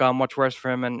really couldn't have gone much worse for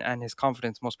him, and his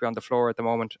confidence must be on the floor at the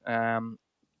moment.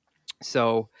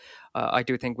 So I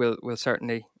do think we'll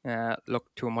certainly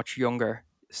look to a much younger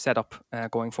setup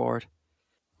going forward.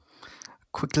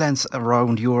 Quick glance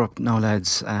around Europe now,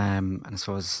 lads. And I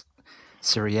suppose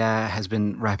Serie A has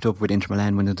been wrapped up with Inter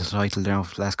Milan winning the title now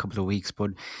for the last couple of weeks, but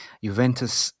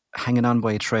Juventus hanging on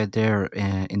by a thread there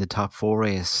in the top four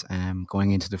race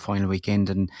going into the final weekend,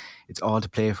 and it's all to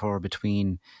play for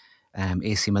between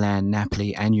AC Milan,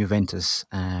 Napoli and Juventus.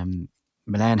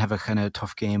 Milan have a kind of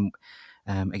tough game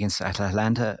against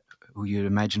Atalanta, who you'd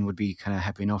imagine would be kind of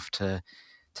happy enough to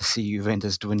see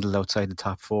Juventus dwindle outside the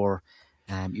top four.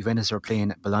 Juventus are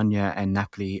playing Bologna and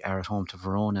Napoli are at home to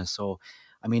Verona. So,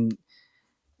 I mean,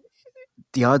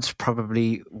 the odds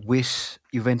probably with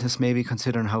Juventus, maybe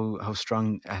considering how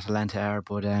strong Atalanta are,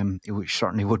 but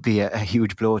certainly would be a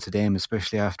huge blow to them,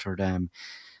 especially after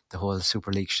the whole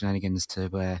Super League shenanigans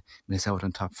to miss out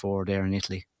on top four there in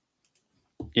Italy.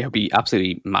 Yeah, it'd be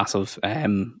absolutely massive.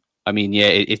 I mean, yeah,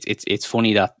 it's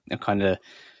funny that kind of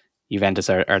Juventus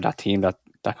are that team that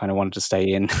kind of wanted to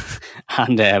stay in,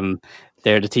 and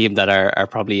they're the team that are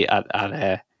probably at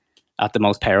the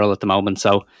most peril at the moment.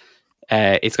 So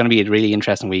it's going to be a really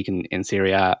interesting week in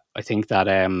Serie A. I think that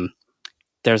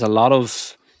there's a lot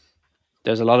of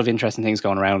interesting things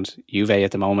going around Juve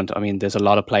at the moment. I mean, there's a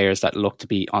lot of players that look to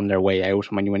be on their way out.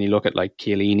 I mean, when you look at like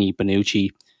Chiellini, Bonucci,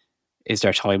 is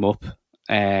their time up?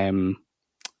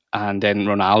 And then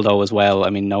Ronaldo as well. I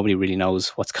mean, nobody really knows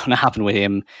what's going to happen with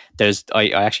him. I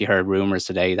actually heard rumors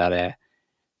today that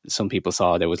some people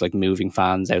saw there was like moving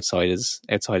fans outside his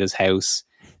house,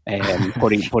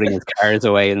 putting his cars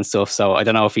away and stuff. So I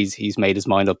don't know if he's made his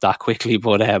mind up that quickly,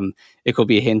 but it could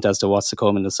be a hint as to what's to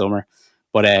come in the summer.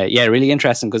 But yeah, really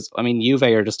interesting, because I mean, Juve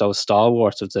are just those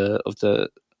stalwarts of the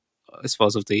I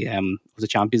suppose of the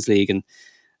Champions League, and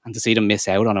to see them miss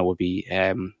out on it would be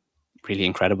really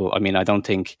incredible. I mean, I don't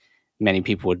think many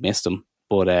people would miss them,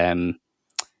 but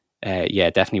yeah,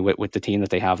 definitely with the team that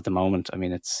they have at the moment, I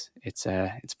mean, it's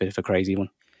a bit of a crazy one.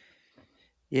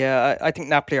 Yeah, I think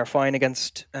Napoli are fine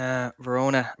against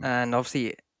Verona, and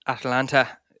obviously Atalanta,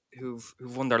 who've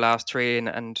won their last three,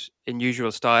 and in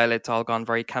usual style, it's all gone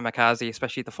very kamikaze,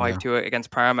 especially the 5-2 against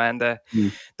Parma and the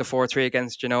 4-3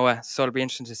 against Genoa. So it'll be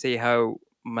interesting to see how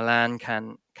Milan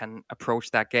can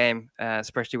approach that game,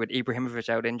 especially with Ibrahimovic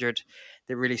out injured.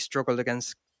 They really struggled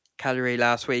against Cagliari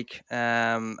last week,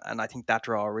 and I think that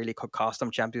draw really could cost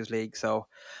them Champions League. So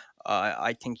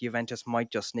I think Juventus might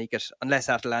just sneak it, unless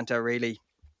Atalanta really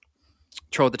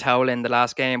throw the towel in the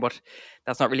last game, but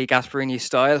that's not really Gasperini's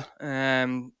style.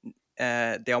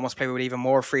 They almost play with even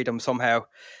more freedom somehow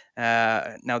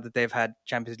now that they've had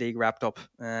Champions League wrapped up,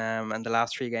 and the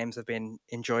last three games have been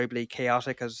enjoyably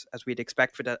chaotic as we'd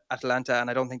expect for Atalanta, and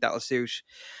I don't think that'll suit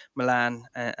Milan,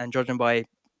 and judging by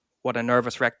what a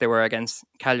nervous wreck they were against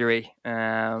Cagliari,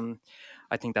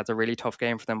 I think that's a really tough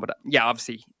game for them. But yeah,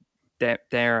 obviously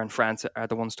there and France are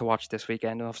the ones to watch this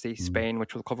weekend, and obviously Spain,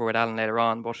 which we'll cover with Alan later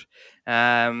on. But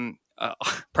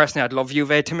personally, I'd love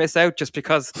Juve to miss out, just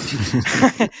because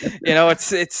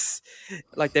it's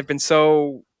like they've been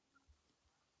so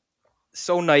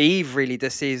naive really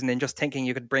this season in just thinking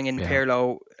you could bring in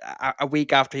Pirlo a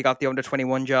week after he got the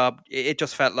under-21 job. It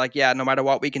just felt like, no matter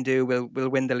what we can do, we'll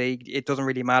win the league. It doesn't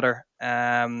really matter.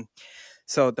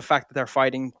 So the fact that they're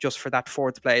fighting just for that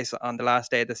fourth place on the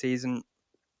last day of the season,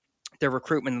 their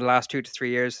recruitment in the last 2 to 3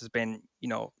 years has been,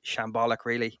 shambolic,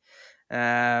 really.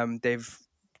 They've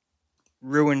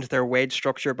ruined their wage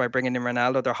structure by bringing in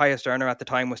Ronaldo. Their highest earner at the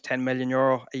time was €10 million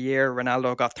a year.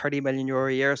 Ronaldo got €30 million a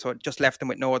year. So it just left them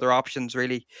with no other options,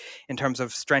 really, in terms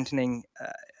of strengthening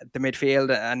the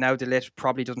midfield. And now De Ligt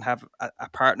probably doesn't have a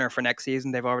partner for next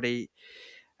season. They've already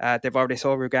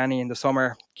sold Rugani in the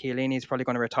summer. Chiellini's probably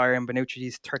going to retire, and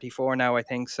Bonucci's 34 now, I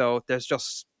think. So there's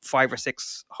just 5 or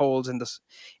 6 holes in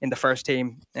the first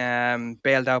team.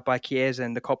 Bailed out by Chiesa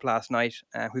in the cup last night,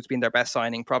 who's been their best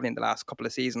signing probably in the last couple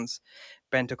of seasons.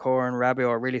 Bentancur and Rabiot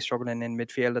are really struggling in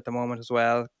midfield at the moment as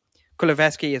well.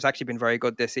 Kulusevski has actually been very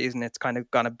good this season. It's kind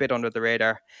of gone a bit under the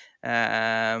radar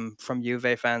from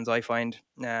Juve fans, I find,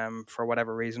 for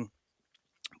whatever reason.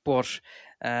 But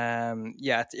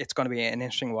yeah, it's going to be an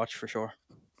interesting watch for sure.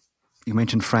 You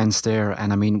mentioned France there,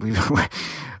 and I mean, we've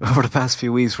over the past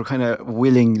few weeks we're kind of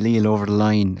willing Lille over the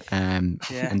line, and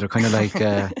they're kind of like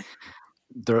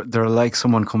they're like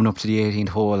someone coming up to the 18th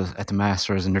hole at the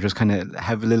Masters, and they're just kind of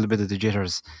have a little bit of the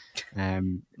jitters.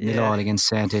 Nil-all against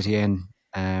Saint Etienne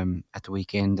at the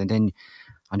weekend, and then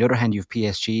on the other hand, you have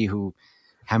PSG who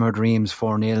hammered Reims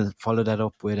 4-0, followed that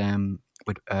up with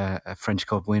a French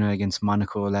Cup winner against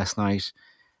Monaco last night.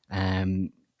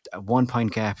 A 1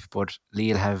 point gap, but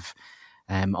Lille have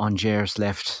Angers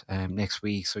left next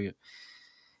week, so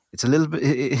it's a little bit.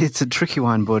 It's a tricky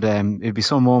one, but it'd be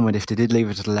some moment if they did leave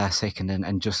it to the last second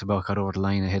and just about got over the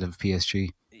line ahead of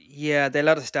PSG. Yeah, they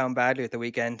let us down badly at the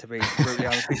weekend, to be brutally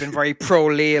honest. We've been very pro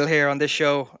Lille here on this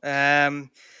show. And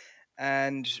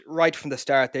right from the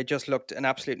start, they just looked an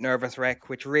absolute nervous wreck,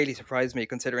 which really surprised me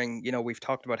considering, we've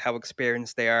talked about how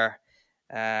experienced they are.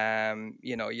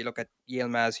 You look at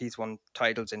Yilmaz, he's won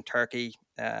titles in Turkey.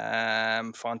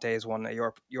 Fonte has won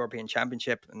a European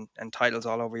Championship and titles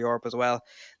all over Europe as well.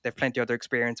 They've plenty of other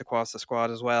experience across the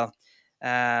squad as well.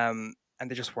 And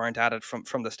they just weren't at it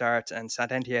from the start. And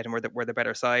Saint Etienne were the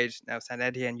better side. Now, Saint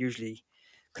Etienne usually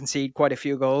concede quite a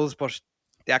few goals, but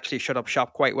they actually shut up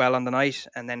shop quite well on the night.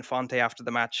 And then Fonte, after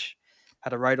the match,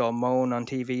 had a right old moan on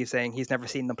TV saying he's never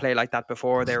seen them play like that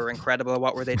before. They were incredible.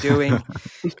 What were they doing?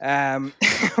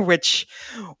 Which,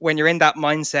 when you're in that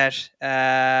mindset,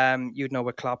 you'd know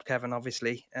with Klopp, Kevin,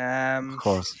 obviously. Of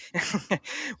course.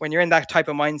 When you're in that type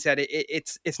of mindset,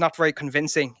 it's not very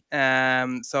convincing.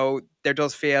 So there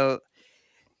does feel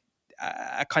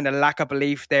a kind of lack of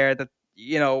belief there that,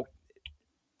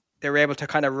 they were able to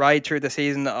kind of ride through the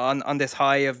season on this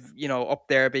high of, up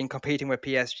there competing with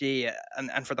PSG.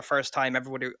 And for the first time,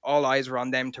 all eyes were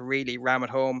on them to really ram it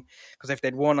home. Because if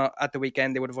they'd won at the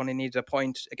weekend, they would have only needed a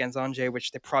point against Angers, which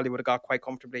they probably would have got quite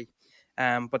comfortably.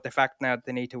 But the fact now that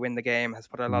they need to win the game has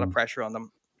put a lot of pressure on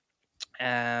them.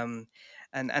 And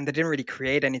they didn't really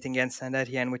create anything against Saint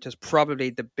Etienne, which is probably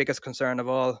the biggest concern of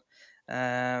all.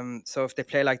 So if they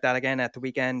play like that again at the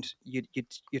weekend, you'd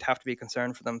have to be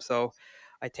concerned for them. So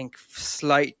I think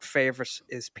slight favourite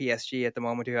is PSG at the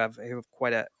moment, who have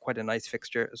quite a nice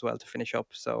fixture as well to finish up.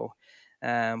 So,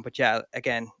 but yeah,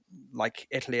 again, like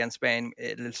Italy and Spain,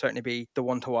 it'll certainly be the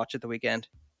one to watch at the weekend.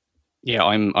 Yeah,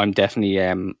 I'm definitely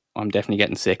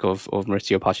getting sick of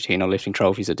Maurizio Pochettino lifting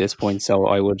trophies at this point. So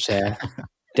I would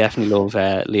definitely love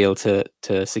Lille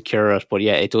to secure it. But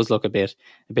yeah, it does look a bit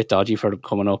dodgy for them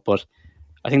coming up. But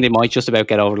I think they might just about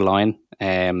get over the line.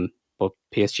 But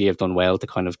PSG have done well to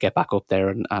kind of get back up there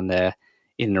and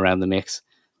in and around the mix.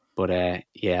 But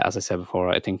yeah, as I said before,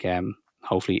 I think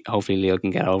hopefully Lille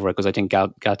can get over it, because I think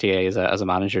Galtier as a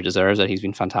manager deserves it. He's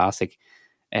been fantastic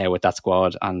with that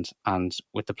squad and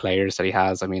with the players that he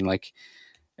has. I mean, like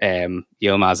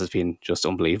Yilmaz has been just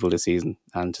unbelievable this season,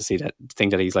 and to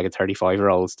think that he's like a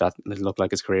 35-year-old, that it looked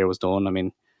like his career was done. I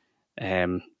mean,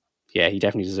 yeah, he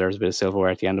definitely deserves a bit of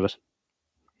silverware at the end of it.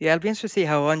 Yeah, it'll be interesting to see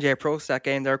how Angers approach that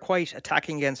game. They're quite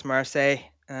attacking against Marseille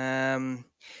in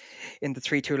the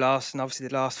 3-2 loss, and obviously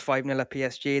they lost 5-0 at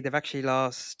PSG. They've actually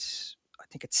lost, I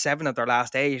think it's 7 of their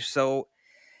last 8. So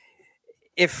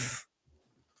if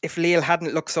Lille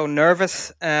hadn't looked so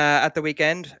nervous at the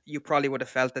weekend, you probably would have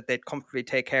felt that they'd comfortably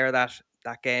take care of that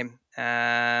game.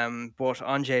 But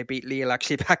Angers beat Lille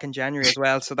actually back in January as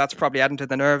well, so that's probably adding to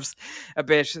the nerves a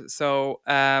bit. So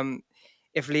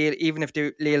if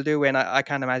Lille do win, I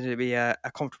can't imagine it'd be a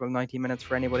comfortable 90 minutes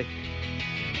for anybody.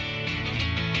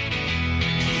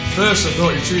 First, I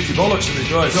thought you cheeky bollocks, to be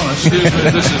quite honest. Excuse me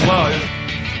if this is live.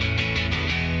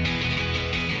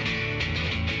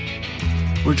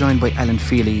 We're joined by Alan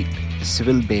Feely, a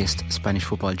Seville-based Spanish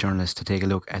football journalist, to take a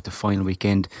look at the final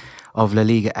weekend of La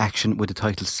Liga action with the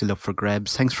title still up for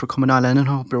grabs. Thanks for coming on, Alan.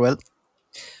 I hope you're well.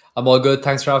 I'm all good.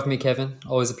 Thanks for having me, Kevin.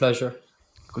 Always a pleasure.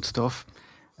 Good stuff.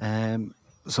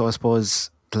 So I suppose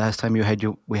the last time we had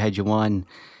you on,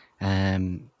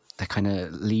 the kind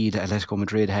of lead Atletico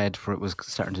Madrid had for it was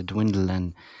starting to dwindle,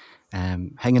 and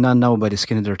hanging on now by the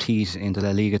skin of their teeth in the La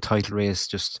Liga title race.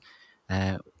 Just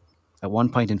at one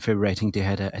point in February, I think they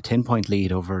had a 10-point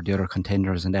lead over the other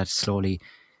contenders, and that slowly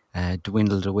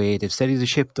dwindled away. They've steadied the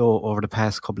ship though over the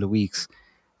past couple of weeks,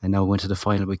 and now went to the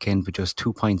final weekend with just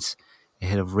 2 points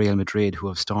ahead of Real Madrid, who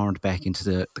have stormed back into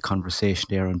the conversation.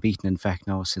 They're unbeaten, in fact,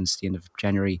 now since the end of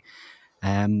January.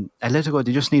 Atletico,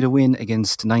 they just need a win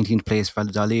against 19th place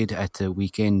Valladolid at the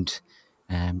weekend.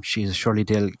 Surely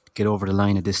they'll get over the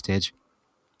line at this stage.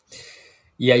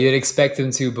 Yeah, you'd expect them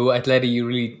to, but Atleti, you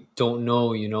really don't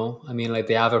know, you know? I mean, like,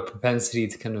 they have a propensity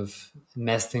to kind of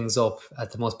mess things up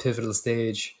at the most pivotal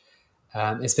stage,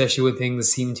 especially when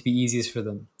things seem to be easiest for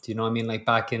them. Do you know what I mean? Like,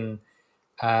 back in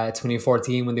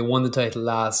 2014, when they won the title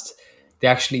last, they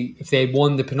actually, if they had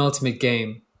won the penultimate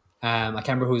game, I can't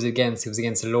remember who it was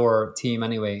against a lower team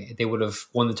anyway, they would have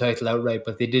won the title outright,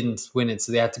 but they didn't win it,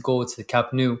 so they had to go to the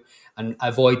Camp Nou and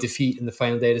avoid defeat in the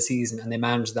final day of the season, and they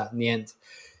managed that in the end.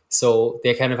 So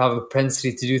they kind of have a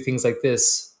propensity to do things like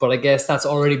this. But I guess that's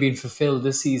already been fulfilled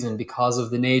this season because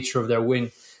of the nature of their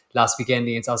win last weekend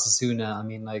against Osasuna. I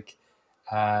mean, like,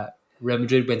 Real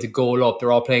Madrid went to goal up.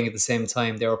 They're all playing at the same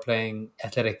time. They were playing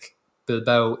Athletic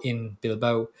Bilbao in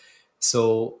Bilbao.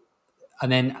 So,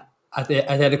 and then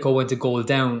Atletico went to goal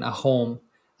down at home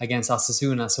against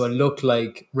Osasuna. So it looked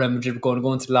like Real Madrid were going to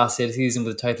go into the last day of the season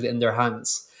with the title in their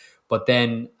hands. But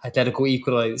then Atletico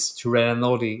equalised to Real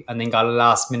Madrid and then got a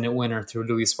last-minute winner through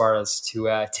Luis Suarez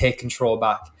to take control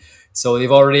back. So they've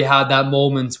already had that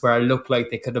moment where it looked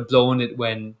like they could have blown it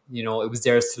when, you know, it was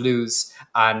theirs to lose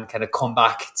and kind of come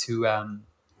back to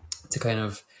kind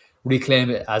of reclaim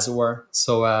it, as it were.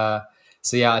 So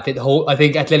yeah, I think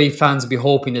Atleti fans would be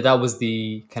hoping that was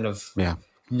the kind of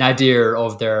nadir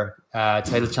of their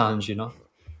title challenge, you know.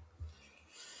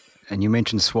 And you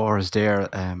mentioned Suarez there.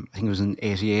 I think it was an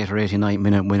 88 or 89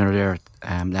 minute winner there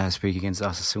last week against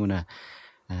Osasuna.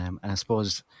 And I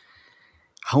suppose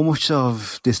how much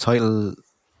of this title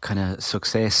kind of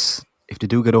success, if they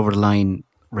do get over the line,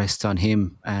 rests on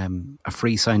him? A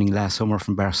free signing last summer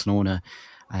from Barcelona.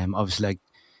 Obviously, like,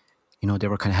 you know, they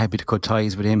were kind of happy to cut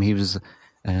ties with him. He was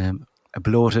a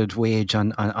bloated wage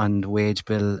on the wage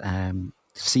bill.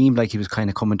 Seemed like he was kind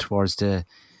of coming towards the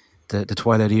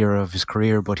twilight era of his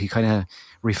career, but he kind of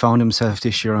refound himself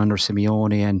this year under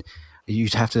Simeone, and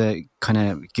you'd have to kind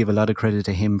of give a lot of credit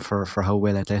to him for how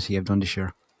well Atleti have done this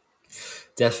year.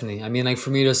 Definitely. I mean, like, for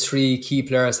me, there's three key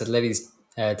players at Atleti's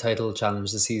title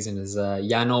challenge this season is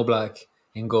Jan Oblak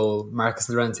in goal, Marcus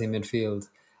Llorente in midfield,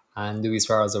 and Luis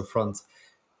Suarez up front.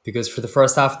 Because for the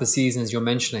first half of the season, as you're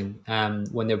mentioning,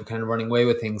 when they were kind of running away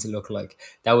with things, it looked like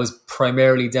that was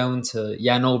primarily down to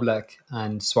Jan Oblak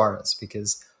and Suarez,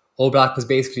 because Oblak was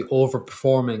basically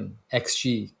overperforming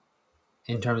XG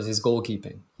in terms of his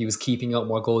goalkeeping. He was keeping up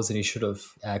more goals than he should have,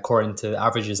 according to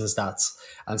averages and stats.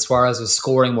 And Suarez was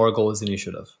scoring more goals than he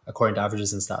should have, according to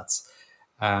averages and stats.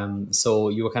 So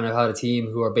you kind of had a team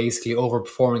who are basically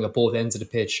overperforming at both ends of the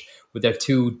pitch, with their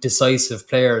two decisive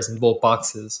players in both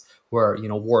boxes were, you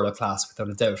know, world class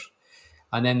without a doubt.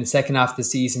 And then the second half of the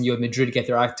season, you had Madrid get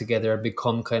their act together and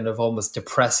become kind of almost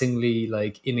depressingly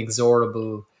like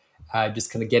inexorable,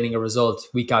 just kind of getting a result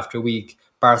week after week.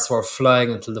 Barca were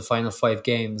flying until the final 5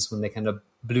 games when they kind of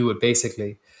blew it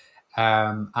basically.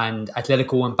 And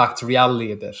Atletico went back to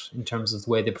reality a bit in terms of the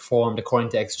way they performed according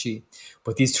to XG.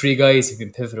 But these three guys have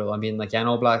been pivotal. I mean, like Jan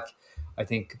Oblak, I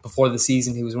think before the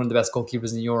season he was one of the best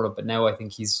goalkeepers in Europe, but now I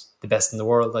think he's the best in the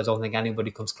world. I don't think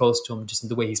anybody comes close to him, just in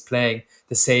the way he's playing,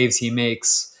 the saves he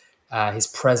makes, his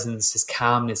presence, his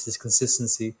calmness, his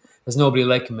consistency. There's nobody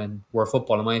like him in world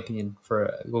football, in my opinion,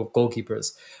 for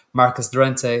goalkeepers. Marcus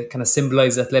Llorente kind of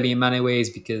symbolised Atleti in many ways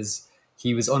because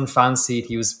he was unfancied.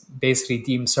 He was basically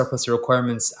deemed surplus to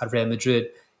requirements at Real Madrid,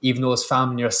 even though his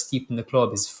family are steeped in the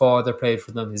club. His father played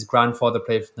for them, his grandfather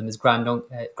played for them, his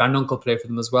granduncle played for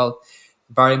them as well.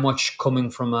 Very much coming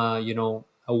from a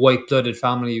white-blooded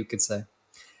family, you could say.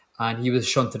 And he was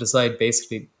shunted aside,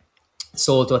 basically.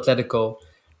 Sold to Atletico.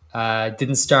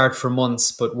 Didn't start for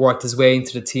months, but worked his way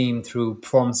into the team through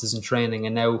performances and training,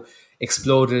 and now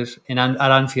exploded at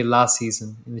Anfield last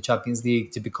season in the Champions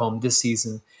League to become this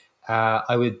season,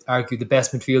 I would argue, the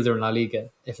best midfielder in La Liga,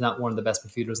 if not one of the best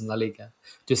midfielders in La Liga.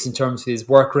 Just in terms of his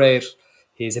work rate,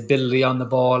 his ability on the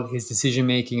ball, his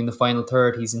decision-making in the final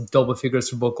third. He's in double figures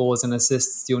for both goals and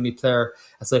assists. The only player,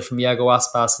 aside from Iago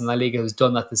Aspas in La Liga, who's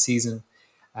done that this season.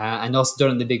 And also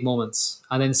done in the big moments.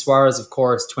 And then Suarez, of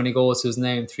course, 20 goals to his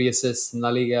name, 3 assists in La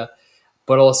Liga,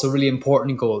 but also really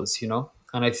important goals, you know.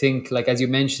 And I think, like, as you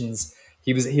mentioned,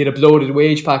 he had a bloated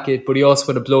wage packet, but he also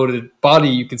had a bloated body,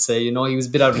 you could say, you know. He was a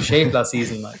bit out of shape last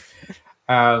season, like.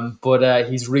 But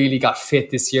he's really got fit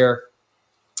this year.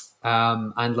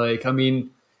 And, like, I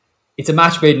mean, it's a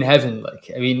match made in heaven.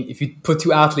 Like, I mean, if you put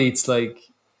two athletes like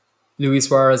Luis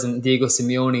Suarez and Diego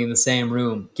Simeone in the same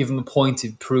room, give them a point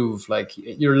to prove. Like,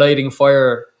 you're lighting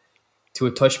fire to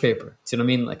a touch paper. Do you know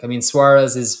what I mean? Like, I mean,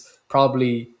 Suarez is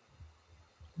probably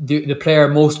the player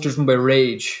most driven by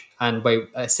rage and by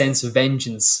a sense of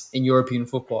vengeance in European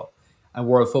football and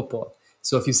world football.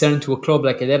 So if you send him to a club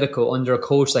like Atletico under a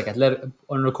coach like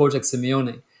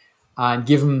Simeone, and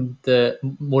give him the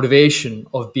motivation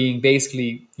of being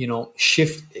basically,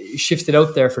 shifted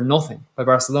out there for nothing by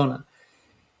Barcelona,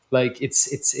 like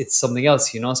it's something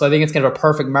else, So I think it's kind of a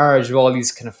perfect marriage of all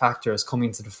these kind of factors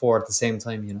coming to the fore at the same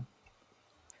time.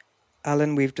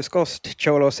 Alan, we've discussed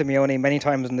Cholo Simeone many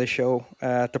times on this show,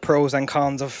 the pros and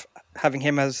cons of having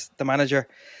him as the manager.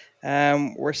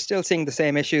 We're still seeing the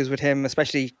same issues with him,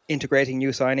 especially integrating new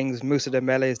signings. Moussa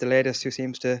Dembele is the latest, who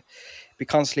seems to be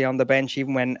constantly on the bench,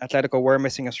 even when Atletico were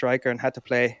missing a striker and had to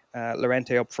play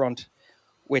Llorente up front,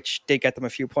 which did get them a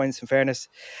few points in fairness.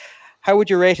 How would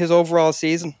you rate his overall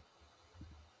season?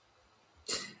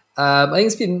 I think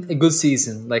it's been a good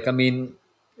season.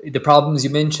 The problems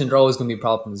you mentioned are always going to be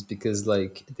problems because,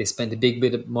 they spent a big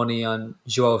bit of money on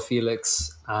Joao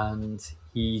Felix, and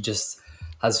he just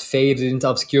has faded into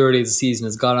obscurity as the season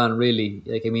has gone on. Really,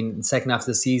 in the second half of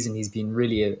the season, he's been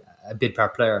really a bit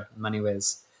part player in many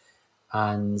ways,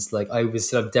 and I would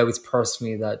still have doubts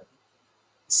personally that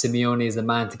Simeone is the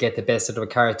man to get the best out of a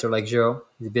character like Joe.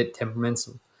 He's a bit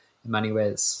temperamental in many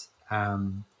ways.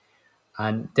 And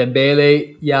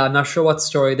Dembele, I'm not sure what the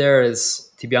story there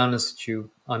is, to be honest with you.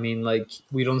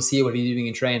 We don't see what he's doing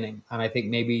in training. And I think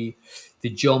maybe the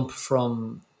jump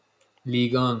from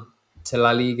Ligue 1 to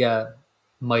La Liga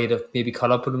might have maybe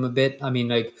caught up with him a bit.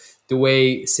 The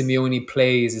way Simeone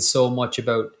plays is so much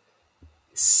about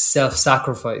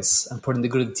self-sacrifice and putting the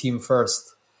good of the team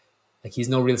first. He's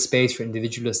no real space for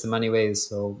individualists in many ways.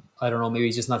 So I don't know, maybe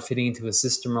he's just not fitting into a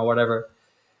system or whatever.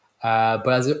 But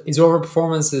as his overall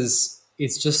performances,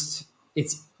 it's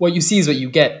what you see is what you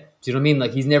get. Do you know what I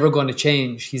mean? He's never going to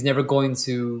change. He's never going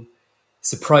to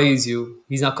surprise you.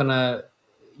 He's not going to,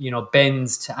 bend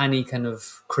to any kind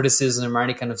of criticism or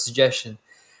any kind of suggestion.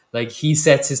 He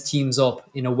sets his teams up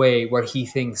in a way where he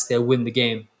thinks they'll win the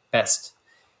game best.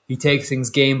 He takes things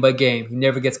game by game. He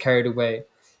never gets carried away.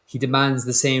 He demands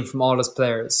the same from all his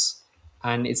players.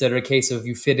 And it's either a case of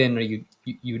you fit in or you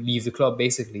leave the club,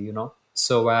 basically,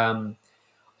 So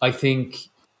I think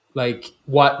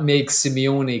what makes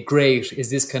Simeone great is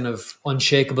this kind of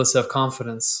unshakable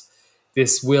self-confidence,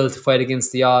 this will to fight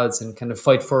against the odds and kind of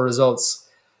fight for results.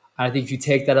 And I think if you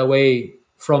take that away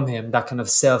from him, that kind of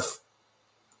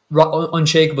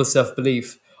unshakable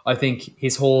self-belief, I think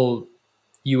his whole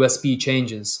USB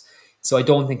changes. So I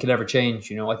don't think it'll ever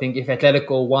change. I think if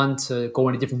Atletico want to go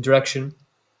in a different direction,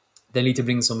 they need to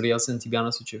bring somebody else in, to be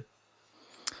honest with you.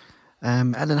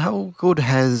 Alan, how good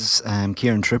has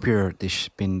Kieran Trippier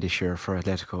been this year for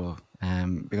Atletico?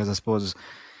 Because I suppose,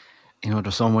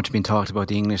 there's so much being talked about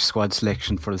the English squad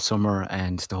selection for the summer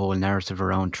and the whole narrative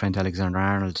around Trent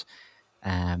Alexander-Arnold.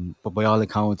 But by all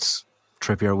accounts,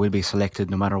 Trippier will be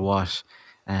selected no matter what.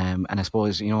 And I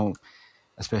suppose,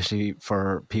 especially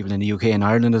for people in the UK and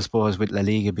Ireland, I suppose, with La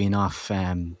Liga being off,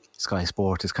 Sky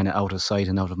Sport is kind of out of sight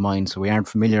and out of mind. So we aren't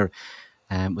familiar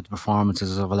with the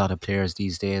performances of a lot of players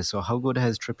these days. So how good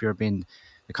has Trippier been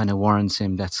that kind of warrants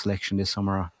him that selection this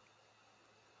summer?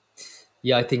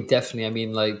 Yeah, I think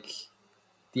definitely.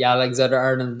 The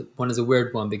Alexander-Arnold one is a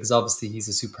weird one because obviously he's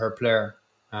a superb player.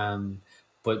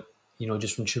 But,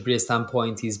 just from Trippier's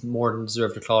standpoint, he's more than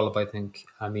deserved a call-up, I think.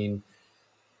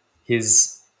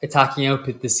 His attacking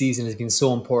output this season has been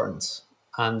so important.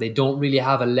 And they don't really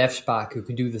have a left-back who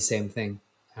can do the same thing.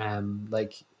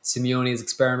 Simeone has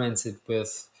experimented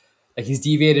with, he's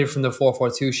deviated from the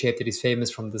 4-4-2 shape that he's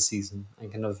famous from this season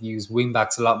and kind of used wing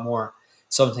backs a lot more.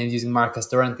 Sometimes using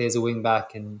Marcos Llorente as a wing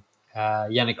back and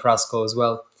Yannick Carrasco as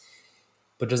well.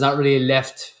 But there's not really a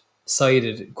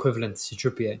left-sided equivalent to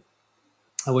Trippier.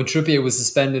 And when Trippier was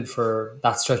suspended for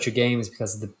that stretch of games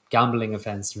because of the gambling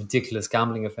offence, the ridiculous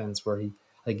gambling offence where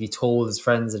he told his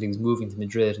friends that he was moving to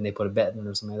Madrid and they put a bet in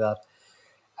or something like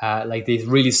that. They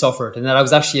really suffered. And that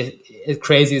was actually, as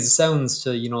crazy as it sounds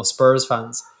to, Spurs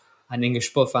fans and English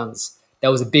football fans, that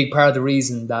was a big part of the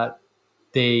reason that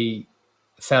they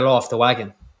fell off the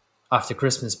wagon after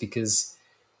Christmas, because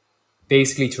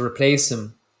basically to replace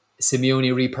him,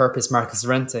 Simeone repurposed Marcos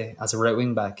Llorente as a right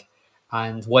wing back.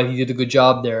 And while he did a good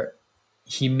job there,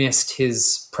 he missed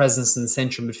his presence in the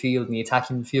central midfield and the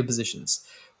attacking midfield positions,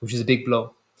 which is a big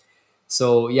blow.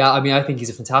 So, I think he's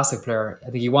a fantastic player.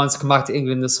 I think he wants to come back to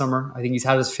England this summer. I think he's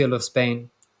had his fill of Spain,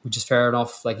 which is fair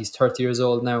enough. He's 30 years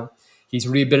old now. He's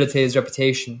rehabilitated his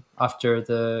reputation after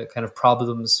the kind of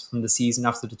problems from the season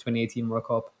after the 2018 World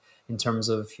Cup in terms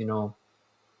of,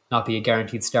 not being a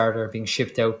guaranteed starter, being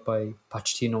shipped out by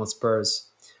Pochettino at Spurs.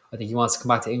 I think he wants to come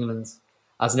back to England.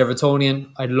 As an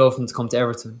Evertonian, I'd love him to come to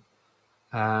Everton.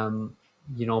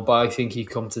 But I think he'd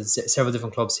come to several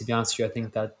different clubs, to be honest with you. I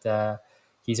think that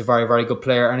he's a very, very good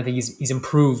player. And I think he's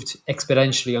improved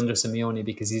exponentially under Simeone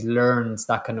because he's learned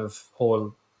that kind of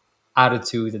whole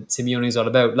attitude that Simeone is all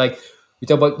about. Like, we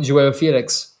talk about Joao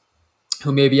Felix,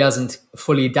 who maybe hasn't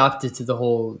fully adapted to the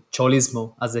whole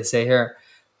cholismo, as they say here,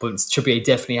 but Trippier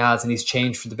definitely has, and he's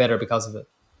changed for the better because of it.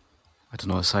 I don't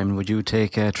know, Simon, would you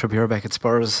take Trippier back at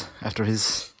Spurs after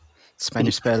his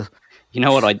Spanish spell? You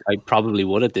know what? I probably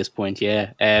would at this point.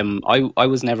 Yeah. I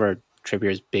was never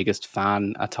Trippier's biggest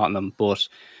fan at Tottenham, but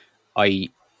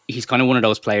he's kind of one of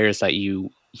those players that you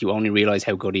only realize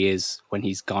how good he is when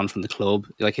he's gone from the club.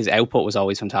 Like, his output was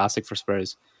always fantastic for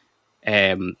Spurs,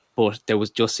 but there was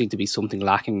just seemed to be something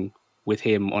lacking with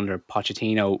him under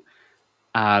Pochettino,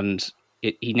 and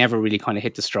he never really kind of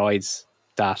hit the strides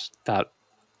that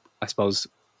I suppose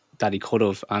that he could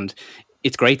have. And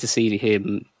it's great to see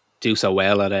him do so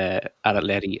well at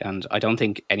Atleti, and I don't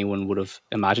think anyone would have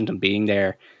imagined him being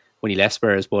there when he left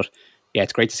Spurs. But yeah,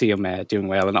 it's great to see him doing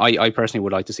well, and I personally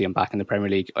would like to see him back in the Premier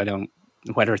League. I don't,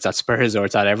 whether it's at Spurs or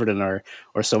it's at Everton or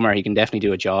somewhere, he can definitely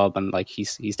do a job, and like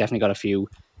he's definitely got a few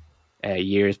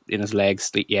years in his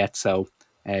legs yet. So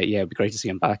yeah, it'd be great to see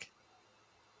him back.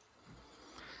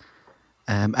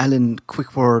 Alan,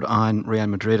 quick word on Real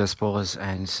Madrid, I suppose,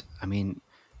 and I mean,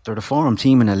 they're the form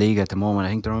team in the league at the moment. I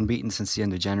think they're unbeaten since the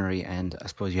end of January, and I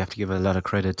suppose you have to give a lot of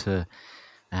credit to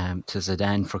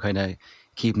Zidane for kind of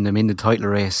keeping them in the title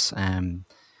race.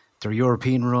 Their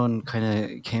European run kind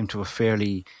of came to a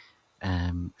fairly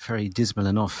dismal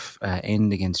enough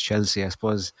end against Chelsea, I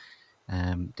suppose.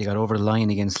 They got over the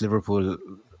line against Liverpool,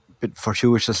 but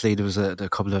fortuitously there was a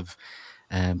couple of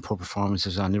poor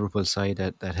performances on Liverpool's side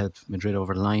that helped Madrid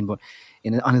over the line. But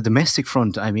on a domestic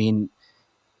front, I mean,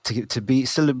 to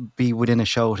be within a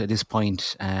shout at this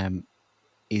point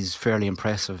is fairly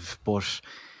impressive. But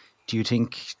do you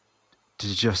think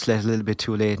to just let a little bit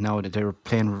too late now that they're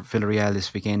playing Villarreal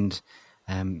this weekend?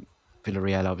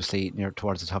 Villarreal obviously near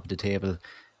towards the top of the table.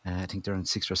 I think they're in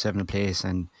 6th or 7th place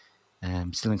and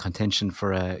still in contention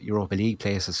for Europa League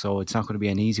places. So it's not going to be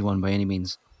an easy one by any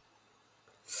means.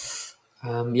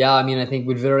 Yeah, I mean, I think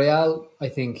with Villarreal, I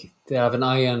think they have an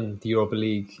eye on the Europa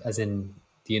League, as in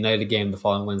the United game the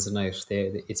following Wednesday night.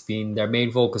 It's been their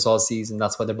main focus all season.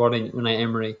 That's why they brought in Unai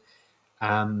Emery.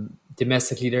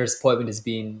 Domestically, their season has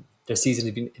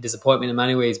been a disappointment in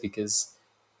many ways because,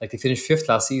 like, they finished 5th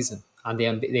last season, and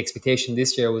the expectation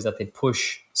this year was that they'd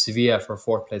push Sevilla for a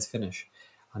 4th place finish,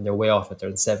 and they're way off it. They're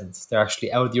in 7th. They're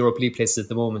actually out of the Europa League places at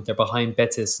the moment. They're behind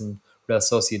Betis and Real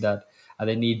Sociedad. And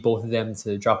they need both of them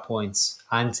to drop points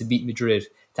and to beat Madrid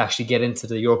to actually get into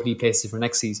the Europa League places for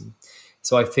next season.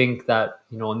 So I think that,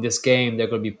 in this game, they're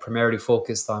going to be primarily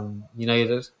focused on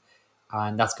United,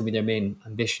 and that's going to be their main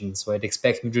ambition. So I'd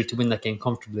expect Madrid to win that game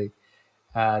comfortably.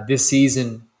 This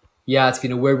season, yeah, it's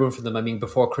been a weird one for them. I mean,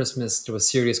 before Christmas, there was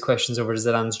serious questions over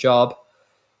Zidane's job.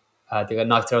 They got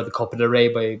knocked out of the Copa del Rey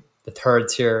by the 3rd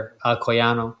tier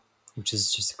Alcoyano, which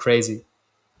is just crazy.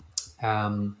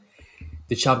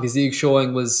 The Champions League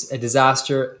showing was a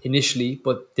disaster initially,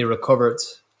 but they recovered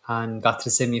and got to the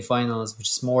semi-finals, which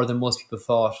is more than most people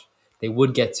thought they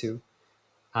would get to.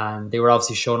 And they were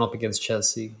obviously showing up against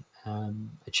Chelsea. A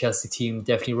Chelsea team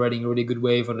definitely riding a really good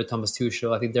wave under Thomas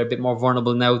Tuchel. I think they're a bit more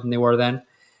vulnerable now than they were then.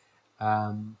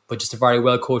 But just a very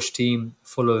well-coached team,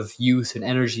 full of youth and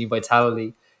energy and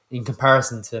vitality in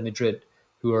comparison to Madrid,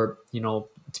 who are,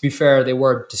 to be fair, they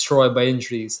were destroyed by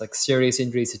injuries, like serious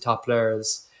injuries to top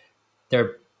players.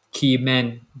 Their key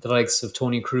men, the likes of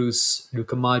Toni Kroos,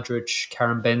 Luka Modric,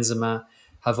 Karim Benzema,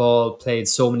 have all played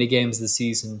so many games this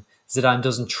season. Zidane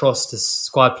doesn't trust his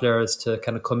squad players to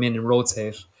kind of come in and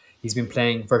rotate. He's been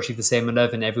playing virtually the same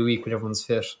 11 every week when everyone's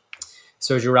fit.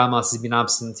 Sergio Ramos has been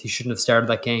absent. He shouldn't have started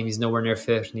that game. He's nowhere near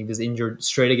fit, and he was injured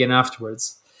straight again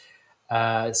afterwards.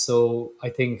 So I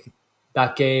think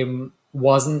that game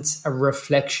wasn't a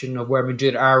reflection of where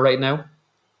Madrid are right now.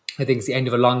 I think it's the end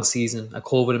of a long season, a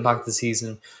COVID impacted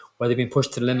season where they've been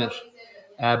pushed to the limit.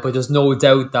 But there's no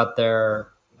doubt that they're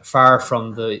far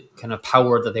from the kind of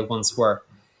power that they once were.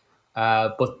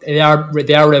 But they are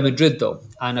Real Madrid though,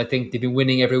 and I think they've been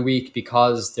winning every week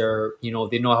because they're they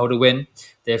know how to win.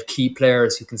 They have key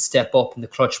players who can step up in the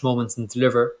clutch moments and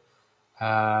deliver.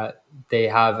 They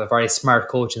have a very smart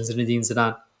coach in Zinedine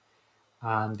Zidane.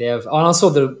 And they have, and also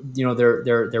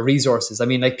their resources. I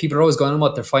mean, like, people are always going on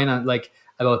about their finance, like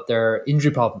about their injury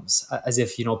problems, as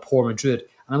if poor Madrid.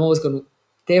 And I'm always going,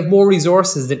 they have more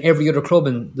resources than every other club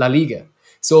in La Liga.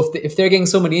 So if they're getting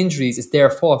so many injuries, it's their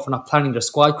fault for not planning their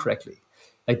squad correctly.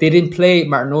 Like, they didn't play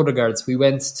Martin Odegaard, so he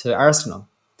went to Arsenal.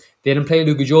 They didn't play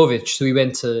Luka Jovic, so he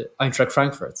went to Eintracht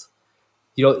Frankfurt.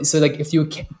 So like if you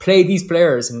played these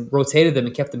players and rotated them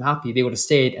and kept them happy, they would have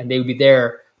stayed and they would be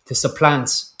there to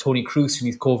supplant Toni Kroos when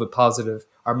he's COVID positive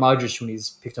or Modric when he's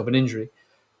picked up an injury.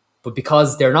 But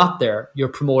because they're not there, you're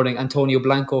promoting Antonio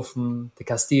Blanco from the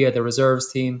Castilla, the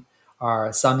reserves team,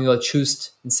 or Samuel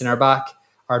Chust in centre back,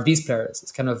 or these players.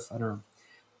 It's kind of, I don't know.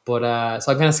 But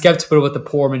so I'm kind of skeptical about the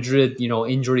poor Madrid,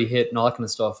 injury hit and all that kind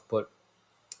of stuff. But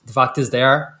the fact is they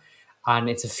are, and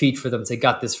it's a feat for them to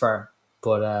get this far.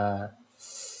 But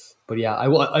yeah,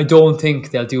 I don't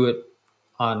think they'll do it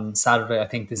on Saturday. I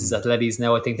think this is Atleti's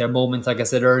now. I think their moment, like I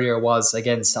said earlier, was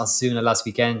against Osasuna last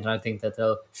weekend, and I think that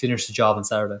they'll finish the job on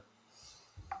Saturday.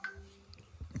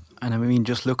 And I mean,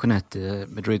 just looking at the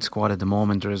Madrid squad at the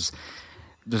moment, there's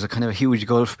a kind of a huge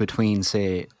gulf between,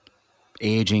 say,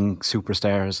 aging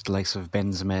superstars, the likes of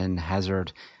Benzema and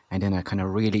Hazard, and then a kind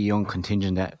of really young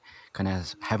contingent that kind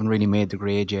of haven't really made the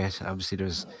grade yet. Obviously,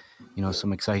 there's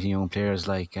some exciting young players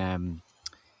like Ferland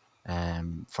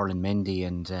Mendy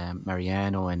and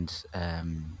Mariano and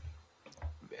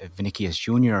Vinicius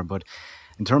Junior. But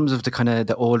in terms of the kind of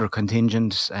the older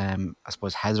contingent, I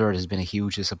suppose Hazard has been a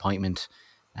huge disappointment.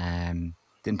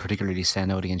 Didn't particularly stand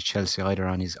out against Chelsea either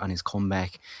on his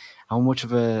comeback. How much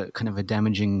of a kind of a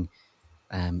damaging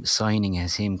signing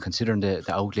has him, considering the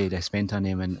outlay they spent on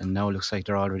him, and now it looks like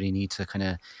they already need to kind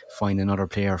of find another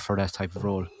player for that type of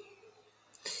role?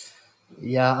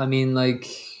 Yeah, I mean, like,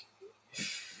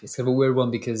 it's kind of a weird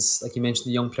one because, like you mentioned,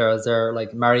 the young players there,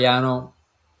 like Mariano,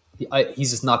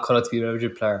 he's just not cut out to be a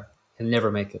Madrid player. He'll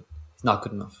never make it. He's not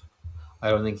good enough. I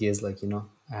don't think he is, I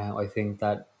think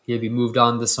that he'll be moved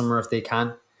on this summer if they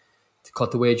can to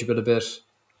cut the wage bill a bit.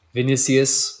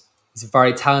 Vinicius, he's a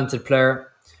very talented player,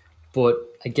 but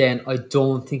again, I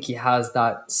don't think he has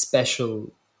that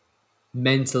special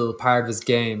mental part of his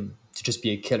game to just be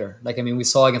a killer. Like, I mean, we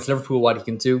saw against Liverpool what he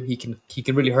can do. He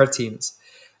can really hurt teams,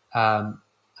 and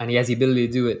he has the ability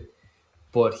to do it.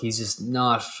 But he's just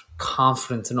not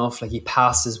confident enough. Like, he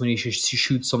passes when he should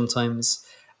shoot sometimes,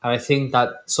 and I think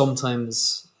that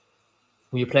sometimes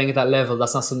when you're playing at that level,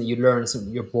 that's not something you learn. It's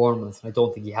something you're born with. And I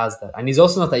don't think he has that, and he's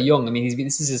also not that young. I mean,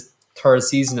 this is his third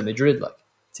season at Madrid. Like,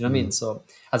 do you know what I mean? So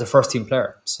as a first team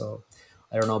player, so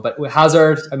I don't know. But with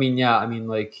Hazard, I mean,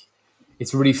 like,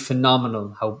 it's really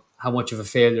phenomenal how much of a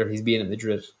failure he's been at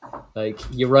Madrid. Like,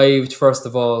 he arrived, first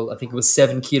of all, I think it was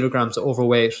 7 kilograms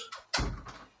overweight.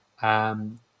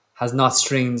 Has not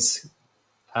stringed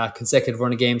consecutive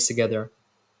run of games together.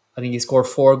 I think he scored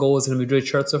 4 goals in a Madrid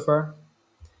shirt so far.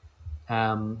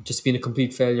 Just being a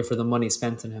complete failure for the money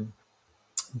spent on him.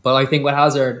 But I think with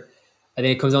Hazard, I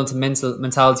think it comes down to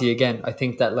mentality again. I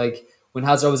think that, like, when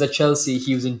Hazard was at Chelsea,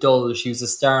 he was indulged. He was a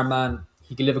star man.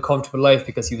 He could live a comfortable life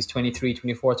because he was 23,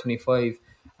 24, 25.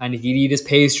 And he could eat his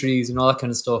pastries and all that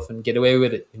kind of stuff and get away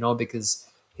with it, because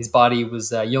his body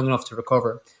was young enough to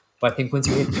recover. But I think once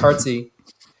you hit 30,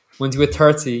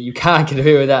 you can't get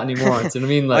away with that anymore. Do you know what I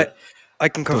mean? Like, I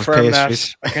can confirm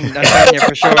that. I'm telling you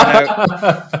for sure now.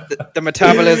 The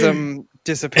metabolism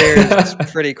disappears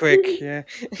pretty quick. Yeah,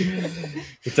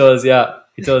 it does. Yeah,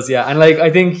 and like, I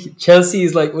think Chelsea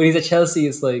is like, when he's at Chelsea,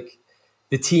 it's like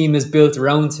the team is built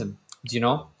around him.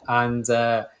 And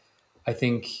I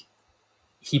think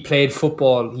he played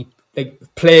football.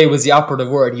 Play was the operative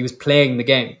word. He was playing the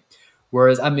game.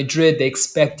 Whereas at Madrid, they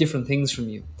expect different things from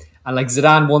you. And like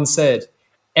Zidane once said,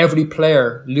 every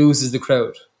player loses the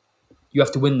crowd. You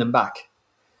have to win them back.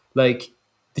 Like,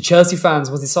 the Chelsea fans,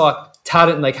 once they saw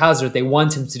talent like Hazard, they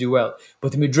want him to do well.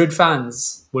 But the Madrid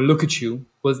fans will look at you,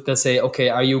 they'll say, okay,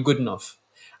 are you good enough?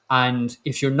 And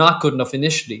if you're not good enough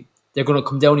initially, they're going to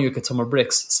come down on you like a ton of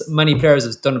bricks. Many players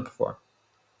have done it before,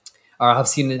 or have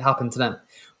seen it happen to them.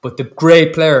 But the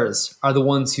great players are the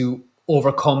ones who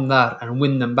overcome that and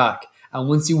win them back. And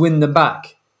once you win them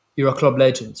back, you're a club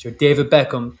legend. You're David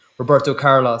Beckham, Roberto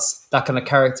Carlos, that kind of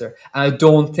character. And I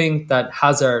don't think that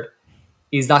Hazard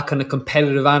is that kind of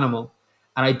competitive animal.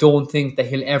 And I don't think that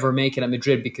he'll ever make it at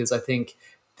Madrid, because I think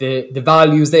the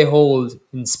values they hold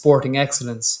in sporting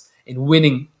excellence, in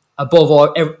winning above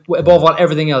all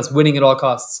everything else, winning at all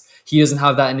costs, he doesn't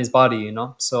have that in his body,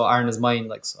 so, or in his mind.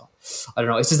 Like, so I don't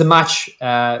know. It's just a match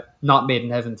not made in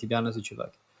heaven, to be honest with you.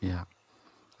 Like, yeah,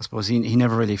 I suppose he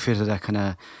never really fitted that kind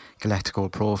of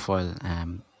Galactico profile.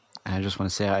 And I just want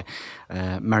to say,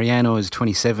 Mariano is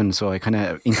 27, so I kind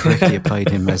of incorrectly applied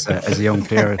him as a young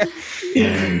player.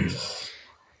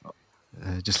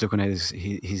 Just looking at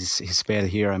his spell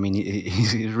here, I mean,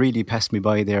 he's really passed me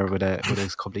by there with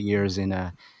his couple of years in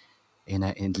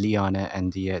Lyon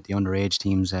and the underage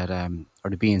teams at or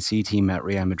the B and C team at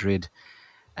Real Madrid.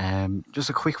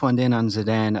 Just a quick one then on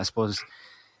Zidane, I suppose.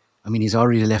 I mean, he's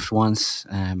already left once.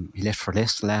 He left for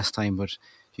Leicester last time, but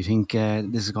do you think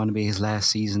this is going to be his last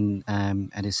season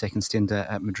and his second stint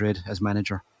at Madrid as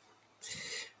manager?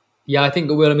 Yeah, I think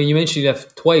it will. I mean, you mentioned he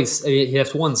left twice. He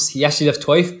left once. He actually left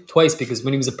twice because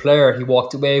when he was a player, he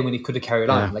walked away when he could have carried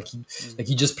on.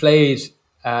 He just played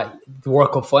the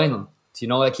World Cup final. You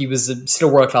know, like he was still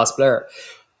a world class player.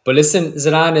 But listen,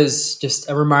 Zidane is just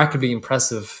a remarkably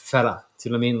impressive fella. Do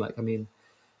you know what I mean?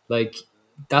 Like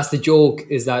that's the joke,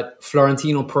 is that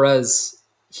Florentino Perez,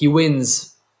 he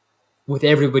wins with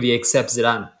everybody except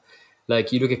Zidane.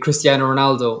 Like you look at Cristiano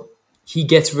Ronaldo, he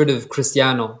gets rid of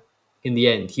Cristiano in the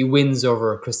end. He wins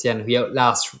over Cristiano. He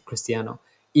outlasts Cristiano.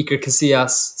 Iker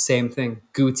Casillas, same thing.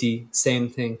 Guti, same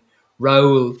thing.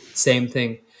 Raul, same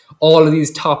thing. All of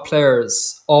these top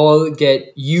players all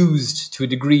get used to a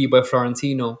degree by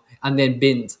Florentino and then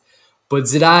binned. But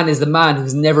Zidane is the man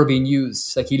who's never been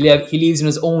used. Like he leaves on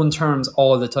his own terms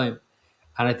all the time.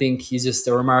 And I think he's just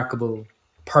a remarkable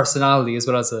personality as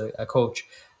well as a coach.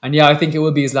 And yeah, I think it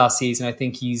will be his last season. I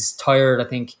think he's tired. I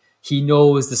think he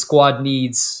knows the squad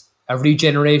needs a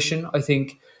regeneration. I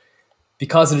think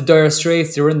because of the dire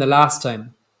straits they were in the last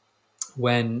time,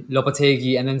 when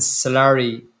Lopetegui and then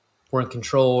Solari were in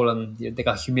control and they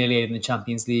got humiliated in the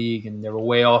Champions League and they were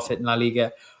way off it in La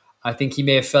Liga, I think he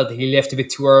may have felt that he left a bit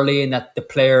too early and that the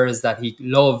players that he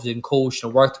loved and coached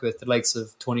and worked with, the likes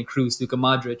of Toni Kroos, Luka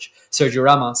Modric, Sergio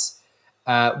Ramos,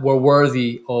 were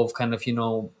worthy of kind of,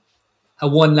 a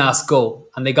one last go.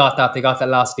 And they got that. They got that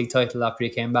last league title after he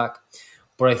came back.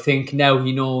 But I think now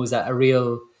he knows that a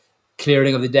real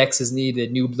clearing of the decks is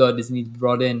needed. New blood is needed to be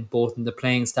brought in, both in the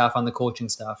playing staff and the coaching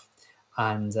staff.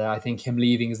 And I think him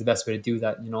leaving is the best way to do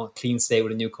that. Clean slate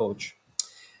with a new coach.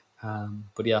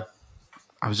 But yeah.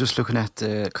 I was just looking at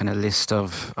the kind of list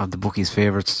of the bookies'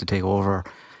 favourites to take over.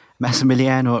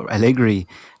 Massimiliano Allegri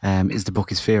is the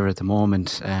bookie's favourite at the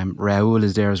moment. Raul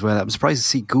is there as well. I'm surprised to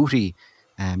see Guti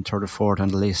third or fourth on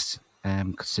the list,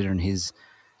 considering his,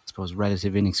 I suppose,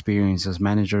 relative inexperience as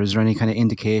manager. Is there any kind of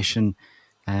indication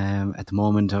at the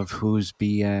moment of who's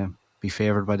be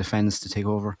favoured by the fans to take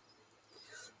over?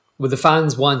 Well, the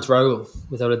fans want Raul,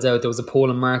 without a doubt. There was a poll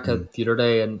in Marca the other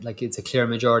day, and it's a clear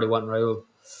majority want Raul.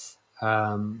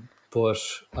 But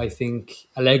I think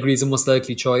Allegri is a most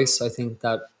likely choice. I think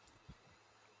that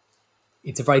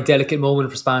it's a very delicate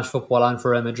moment for Spanish football and for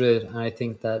Real Madrid, and I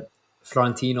think that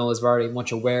Florentino is very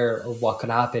much aware of what could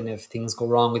happen if things go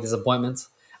wrong with his appointment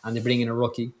and they bring in a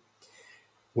rookie.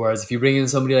 Whereas if you bring in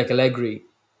somebody like Allegri,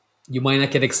 you might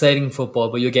not get exciting football,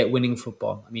 but you'll get winning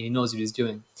football. I mean, he knows what he's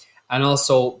doing. And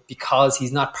also, because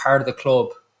he's not part of the club,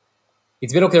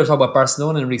 it's been okay to talk about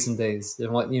Barcelona in recent days. They're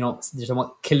talking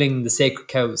about killing the sacred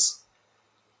cows.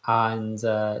 And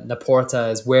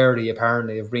Laporta is wary,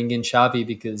 apparently, of bringing in Xavi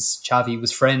because Xavi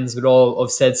was friends with all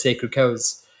of said sacred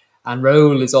cows. And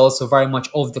Raul is also very much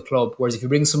of the club. Whereas if you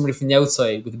bring somebody from the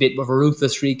outside with a bit of a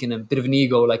ruthless streak and a bit of an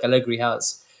ego like Allegri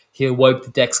has, he'll wipe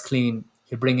the decks clean,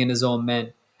 he'll bring in his own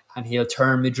men, and he'll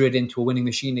turn Madrid into a winning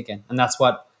machine again. And that's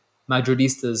what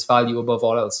Madridistas value above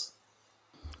all else.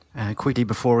 Quickly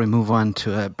before we move on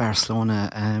to Barcelona,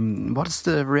 what's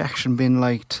the reaction been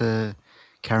like to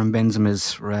Karim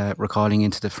Benzema's recalling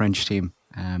into the French team?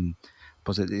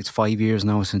 But it's 5 years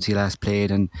now since he last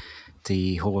played, and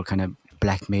the whole kind of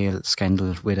blackmail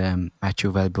scandal with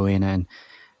Mathieu Valbuena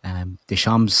and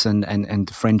Deschamps and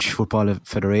the French Football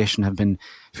Federation have been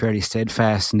fairly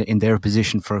steadfast in their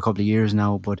position for a couple of years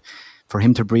now. But for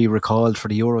him to be recalled for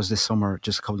the Euros this summer,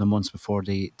 just a couple of months before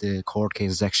the court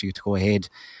case is actually to go ahead,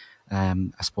 I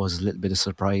suppose is a little bit of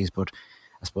surprise. But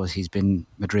I suppose he's been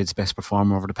Madrid's best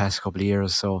performer over the past couple of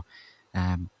years. So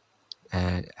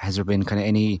has there been kind of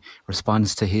any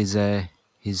response to his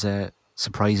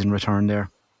surprising return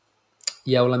there?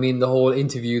 Yeah, well, I mean, the whole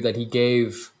interview that he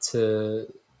gave to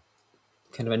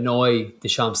kind of annoy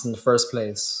Deschamps in the first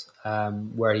place,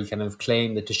 where he kind of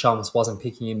claimed that Deschamps wasn't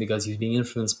picking him because he was being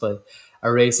influenced by a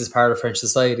racist part of French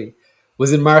society,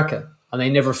 was in Marca. And they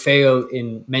never fail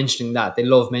in mentioning that. They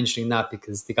love mentioning that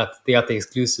because they got the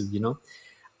exclusive,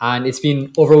 And it's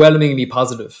been overwhelmingly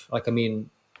positive. Like, I mean,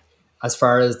 as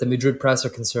far as the Madrid press are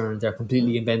concerned, they're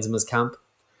completely in Benzema's camp.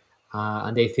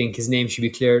 And they think his name should be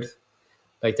cleared.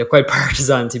 Like, they're quite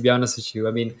partisan, to be honest with you.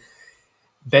 I mean,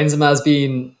 Benzema has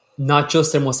been not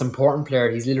just their most important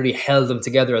player, he's literally held them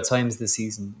together at times this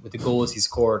season with the goals he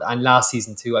scored, and last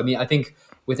season too. I mean, I think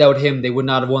without him, they would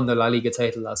not have won the La Liga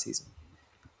title last season.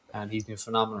 And he's been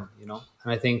phenomenal, And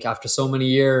I think after so many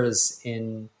years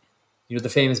in, the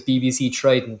famous BBC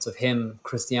trident of him,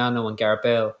 Cristiano and Gareth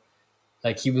Bale,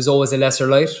 like, he was always a lesser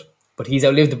light, but he's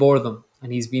outlived the both of them.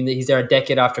 And he's there a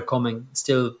decade after coming,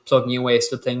 still plugging away,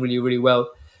 still playing really, really well.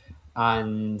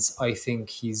 And I think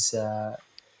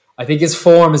I think his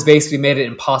form has basically made it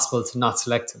impossible to not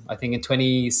select him. I think in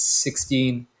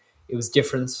 2016 it was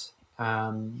different.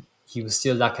 He was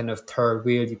still that kind of third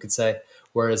wheel, you could say.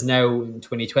 Whereas now in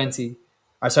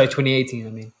 2018, I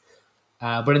mean.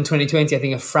 But in 2020, I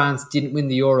think if France didn't win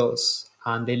the Euros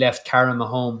and they left Karim at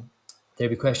home, there'd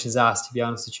be questions asked, to be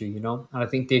honest with you, you know? And I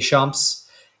think Deschamps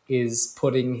is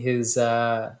putting his...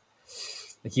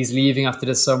 he's leaving after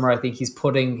this summer. I think he's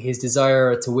putting his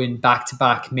desire to win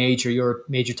back-to-back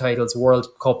major titles, World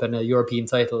Cup and a European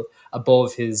title,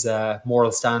 above his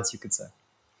moral stance, you could say.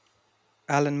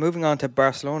 Alan, moving on to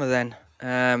Barcelona then.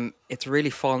 It's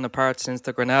really fallen apart since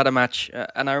the Granada match.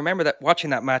 And I remember that watching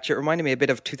that match, it reminded me a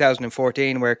bit of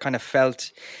 2014, where it kind of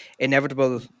felt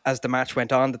inevitable as the match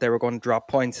went on that they were going to drop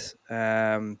points.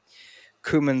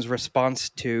 Koeman's response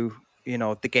to,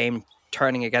 the game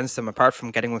turning against them, apart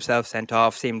from getting himself sent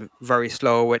off, seemed very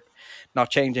slow, with not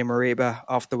changing Mariba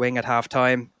off the wing at half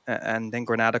time, and then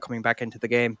Granada coming back into the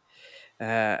game.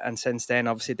 And since then,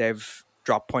 obviously, they've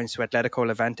dropped points to Atletico,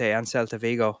 Levante and Celta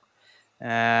Vigo.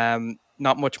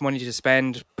 Not much money to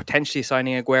spend, potentially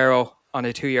signing Aguero on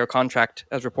a 2-year contract,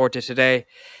 as reported today.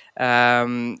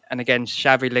 And again,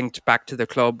 Xavi linked back to the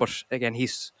club, but again,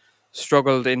 he's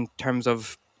struggled in terms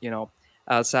of, Al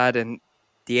Sadd and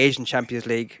the Asian Champions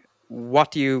League.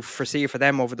 What do you foresee for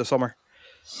them over the summer?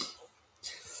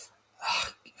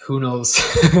 Who knows?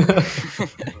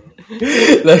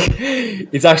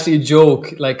 It's actually a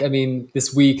joke.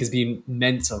 This week has been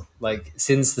mental.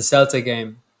 Since the Celta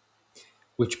game,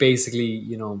 which basically,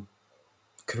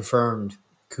 confirmed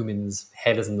Koeman's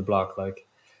head is in the block.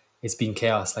 It's been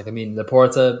chaos.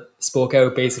 Laporta spoke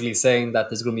out basically saying that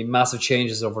there's going to be massive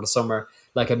changes over the summer.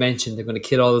 Like I mentioned, they're going to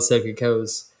kill all the sacred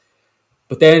cows.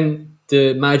 But then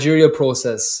the managerial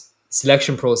process,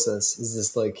 selection process, is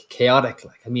just chaotic.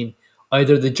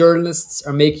 Either the journalists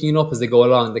are making it up as they go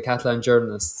along, the Catalan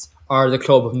journalists, or the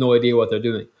club have no idea what they're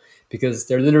doing. Because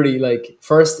they're literally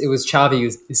first it was Xavi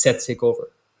who's set to take over.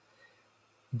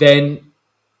 Then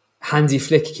Hansi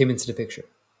Flick came into the picture.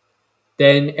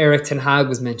 Then Erik ten Hag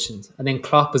was mentioned. And then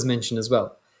Klopp was mentioned as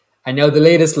well. And now the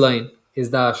latest line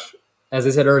is that, as I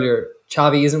said earlier,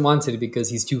 Xavi isn't wanted because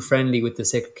he's too friendly with the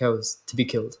sacred cows to be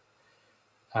killed.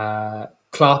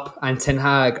 Klopp and Ten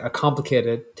Hag are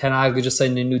complicated. Ten Hag just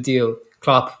signed a new deal.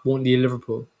 Klopp won't leave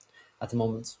Liverpool at the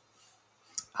moment.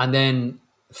 And then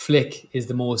Flick is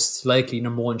the most likely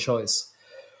number one choice.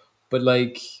 But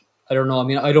I don't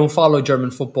know. I don't follow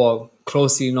German football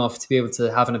closely enough to be able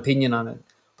to have an opinion on it.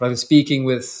 But I was speaking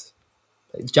with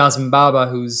Jasmine Baba,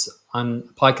 who's on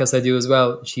a podcast I do as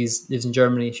well. She lives in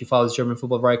Germany. She follows German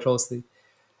football very closely.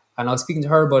 And I was speaking to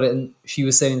her about it, and she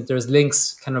was saying that there's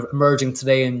links kind of emerging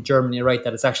today in Germany, right,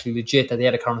 that it's actually legit, that they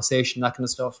had a conversation, that kind of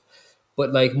stuff.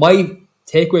 But my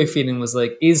takeaway feeling was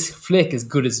is Flick as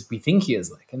good as we think he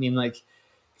is? If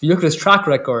you look at his track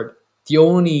record, the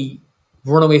only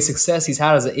runaway success he's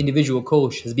had as an individual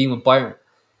coach has been with Bayern.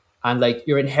 And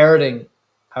you're inheriting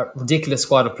a ridiculous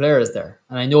squad of players there.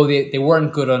 And I know they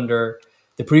weren't good under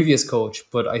the previous coach,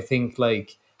 but I think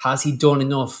has he done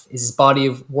enough? Is his body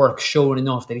of work showing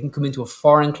enough that he can come into a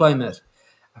foreign climate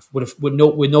with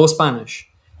no Spanish,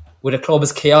 with a club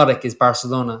as chaotic as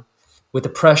Barcelona, with the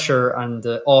pressure and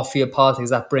the off-field politics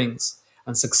that brings,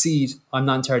 and succeed? I'm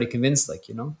not entirely convinced,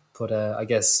 but I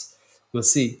guess we'll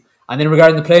see. And then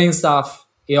regarding the playing staff,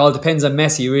 it all depends on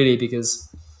Messi, really, because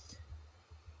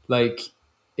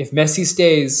if Messi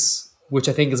stays, which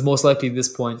I think is most likely at this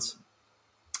point,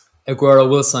 Aguero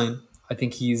will sign. I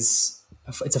think it's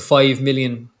a 5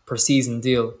 million per season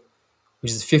deal,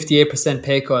 which is a 58%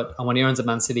 pay cut. And when he earns at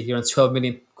Man City, he earns 12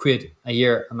 million quid a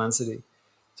year at Man City.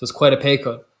 So it's quite a pay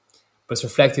cut, but it's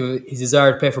reflective of his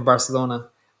desire to play for Barcelona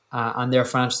and their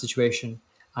financial situation,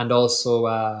 and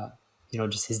also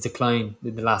just his decline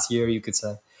in the last year, you could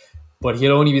say. But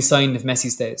he'll only be signed if Messi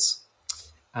stays.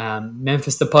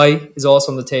 Memphis Depay is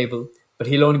also on the table, but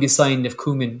he'll only be signed if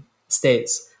Koeman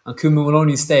stays. And Koeman will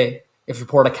only stay if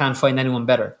Laporta can't find anyone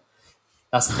better.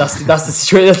 That's the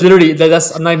situation. That's literally,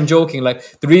 I'm not even joking.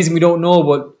 The reason we don't know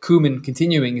about Koeman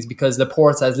continuing is because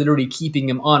Laporta is literally keeping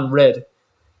him on red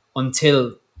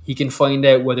until he can find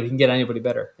out whether he can get anybody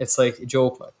better. It's a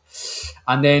joke.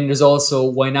 And then there's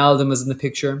also Wijnaldum is in the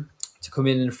picture to come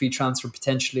in a free transfer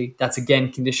potentially. That's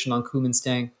again conditional on Koeman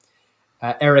staying.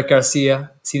 Eric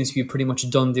Garcia seems to be pretty much a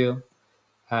done deal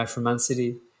for Man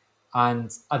City.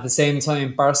 And at the same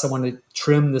time, Barca want to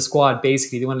trim the squad.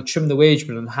 Basically, they want to trim the wage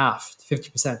bill in half,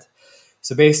 50%.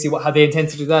 So basically, how they intend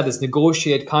to do that is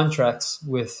negotiate contracts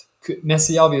with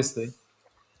Messi, obviously.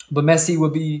 But Messi will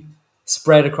be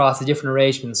spread across the different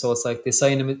arrangements. So it's they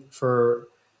sign him for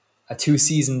a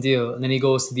 2-season deal, and then he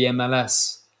goes to the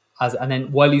MLS and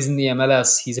then while he's in the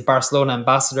MLS, he's a Barcelona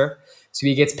ambassador. So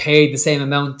he gets paid the same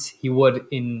amount he would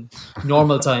in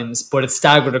normal times, but it's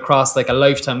staggered across like a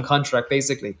lifetime contract,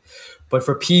 basically. But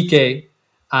for Piqué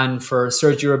and for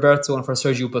Sergio Roberto and for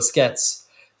Sergio Busquets,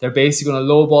 they're basically going to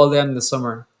lowball them in the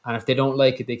summer. And if they don't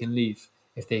like it, they can leave.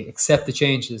 If they accept the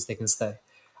changes, they can stay.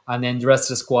 And then the rest of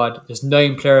the squad, there's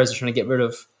 9 players they're trying to get rid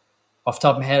of. Off the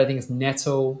top of my head, I think it's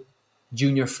Neto,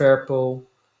 Junior Firpo,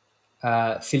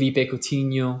 Felipe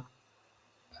Coutinho,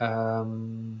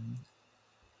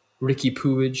 Ricky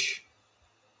Puig,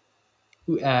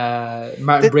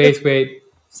 Martin Braithwaite,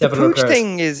 several the other Puig players.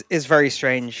 thing is very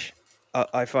strange,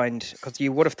 I find, because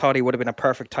you would have thought he would have been a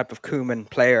perfect type of Koeman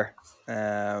player,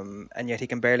 and yet he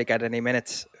can barely get any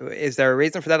minutes. Is there a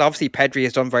reason for that? Obviously, Pedri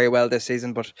has done very well this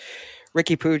season, but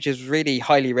Ricky Puig is really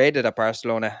highly rated at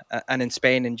Barcelona and in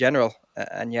Spain in general,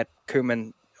 and yet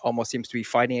Koeman almost seems to be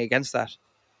fighting against that.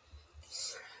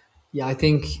 Yeah, I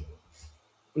think,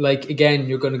 like, again,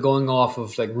 you're going off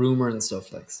of like rumor and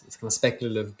stuff, like it's kind of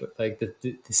speculative, but like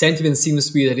the sentiment seems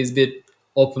to be that he's a bit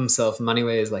up himself in many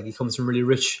ways. Like he comes from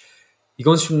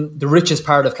the richest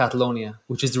part of Catalonia,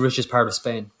 which is the richest part of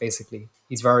Spain, basically.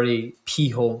 He's very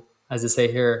pijo, as they say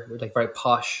here, like very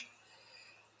posh.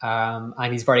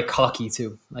 And he's very cocky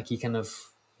too. Like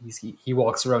he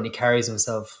walks around, he carries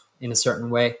himself in a certain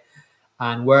way.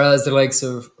 And whereas the likes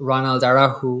of Ronald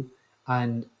Araujo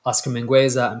and Oscar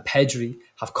Mingueza and Pedri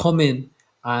have come in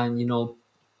and, you know,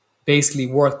 basically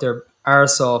worked their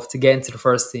arse off to get into the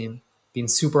first team, being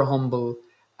super humble,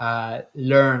 done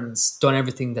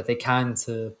everything that they can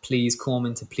to please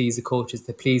Koeman, to please the coaches,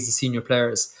 to please the senior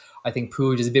players. I think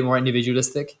Puig is a bit more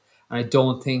individualistic, and I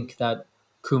don't think that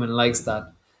Koeman likes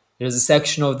that. There's a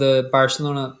section of the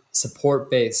Barcelona support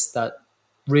base that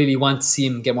really want to see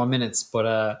him get more minutes, but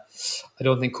I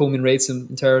don't think Koeman rates him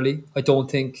entirely. I don't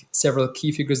think several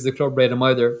key figures of the club rate him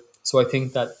either. So I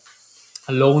think that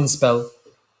a loan spell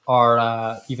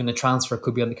or even a transfer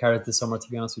could be on the cards this summer, to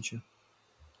be honest with you.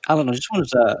 Alan, I just wanted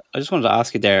to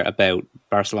ask you there about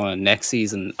Barcelona next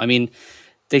season. I mean,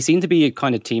 they seem to be a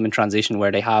kind of team in transition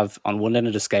where they have on one end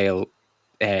of the scale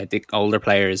the older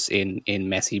players in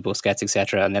Messi, Busquets,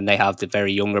 etc., and then they have the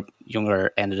very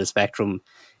younger end of the spectrum,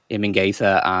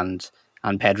 Mingueza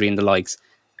and Pedri and the likes.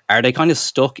 Are they kind of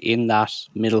stuck in that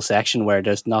middle section where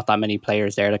there's not that many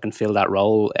players there that can fill that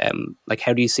role? Like,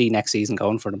 how do you see next season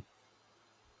going for them?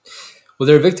 Well,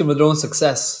 they're a victim of their own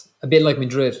success, a bit like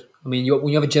Madrid. I mean, when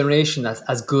you have a generation that's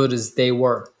as good as they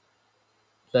were,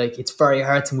 like, it's very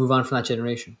hard to move on from that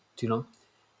generation, do you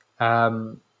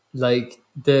know? Like,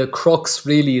 the crux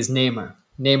really is Neymar.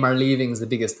 Neymar leaving is the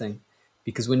biggest thing.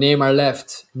 Because when Neymar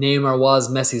left, Neymar was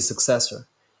Messi's successor.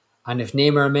 And if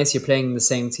Neymar and Messi are playing in the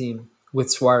same team with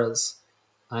Suarez,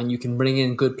 and you can bring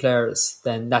in good players,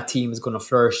 then that team is going to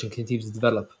flourish and continue to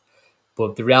develop.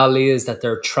 But the reality is that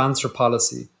their transfer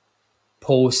policy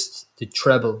post the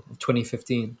treble of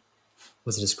 2015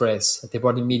 was a disgrace. Like, they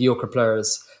brought in mediocre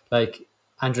players like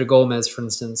Andre Gomez, for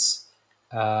instance.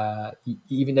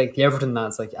 Even like the Everton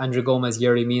lads, like Andre Gomez,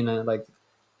 Yerry Mina, like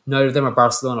neither of them are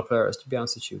Barcelona players, to be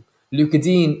honest with you. Luka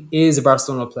Dean is a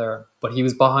Barcelona player, but he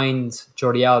was behind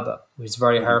Jordi Alba, which is a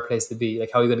very hard place to be.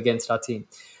 Like, how are you going to get into that team?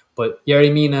 But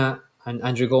Yerry Mina and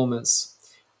Andre Gomez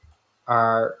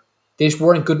they just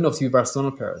weren't good enough to be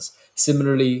Barcelona players.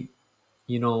 Similarly,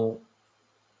 you know,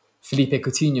 Felipe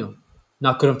Coutinho,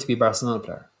 not good enough to be a Barcelona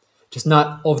player. Just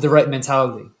not of the right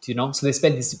mentality, do you know? So they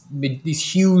spent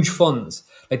these huge funds.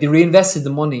 Like, they reinvested the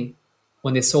money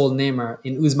when they sold Neymar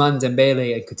in Ousmane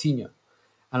Dembele and Coutinho.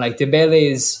 And like,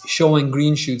 Dembele is showing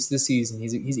green shoots this season.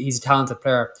 He's a talented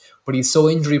player, but he's so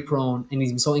injury prone and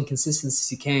he's been so inconsistent since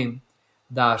he came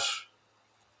that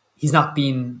he's not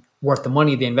been worth the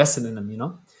money they invested in him, you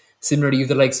know? Similarly, you have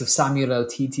the likes of Samuel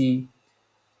LTT,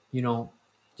 you know,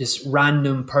 just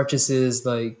random purchases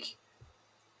like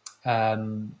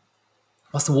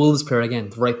what's the Wolves player again?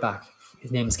 The right back.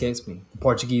 His name escapes me. The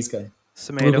Portuguese guy.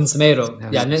 Ruben Semedo.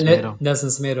 Nelson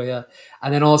Semedo, yeah.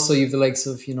 And then also you have the likes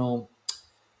of, you know,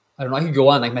 I don't know, I could go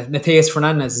on. Like, Mateus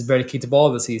Fernandez is barely kicked the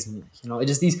ball this season. You know, it's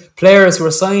just these players who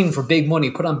are signed for big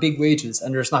money, put on big wages,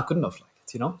 and they're just not good enough, like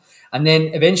it, you know? And then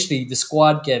eventually the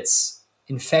squad gets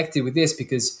infected with this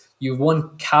because you have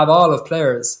one cabal of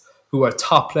players who are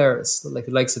top players, like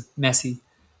the likes of Messi,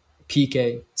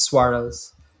 Piqué,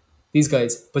 Suarez, these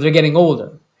guys, but they're getting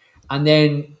older. And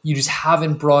then you just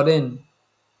haven't brought in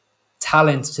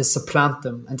talent to supplant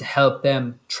them and to help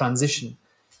them transition.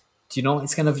 Do you know?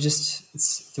 It's kind of just,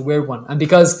 it's a weird one. And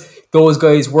because those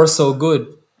guys were so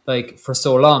good, like, for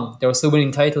so long, they were still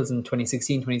winning titles in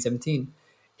 2016, 2017,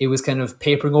 it was kind of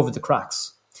papering over the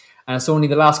cracks. And it's only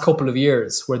the last couple of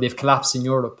years where they've collapsed in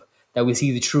Europe that we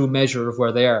see the true measure of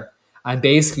where they are. And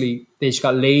basically, they just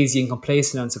got lazy and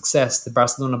complacent on success. The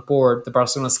Barcelona board, the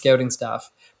Barcelona scouting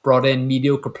staff brought in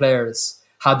mediocre players,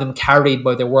 had them carried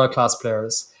by their world-class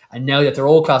players. And now that their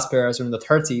old-class players are in their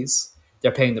 30s,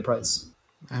 they're paying the price.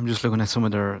 I'm just looking at some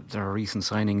of their recent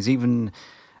signings. Even,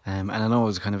 and I know it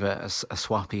was kind of a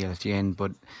swappy at the end,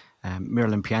 but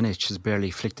Miralem Pjanic has barely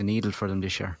flicked a needle for them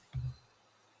this year.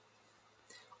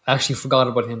 I actually forgot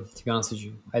about him, to be honest with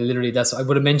you. I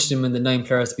would have mentioned him in the 9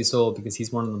 players to be sold because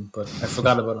he's one of them, but I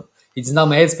forgot about him. He's not in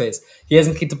my headspace. He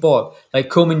hasn't kicked the ball. Like,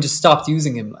 Koeman just stopped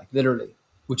using him, like, literally,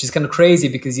 which is kind of crazy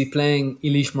because he's playing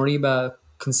Elish Moriba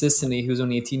consistently, who's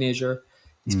only a teenager.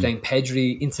 He's playing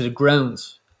Pedri into the ground.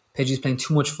 Pedri's playing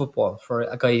too much football for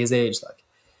a guy his age, like,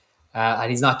 and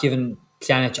he's not giving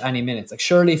Pjanic any minutes. Like,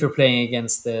 surely if you're playing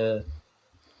against a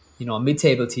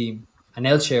mid-table team, an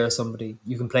Elche or somebody,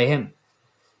 you can play him.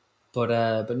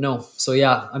 But no. So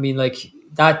yeah, I mean, like,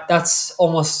 that's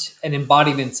almost an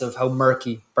embodiment of how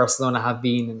murky Barcelona have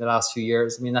been in the last few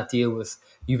years. I mean, that deal with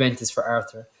Juventus for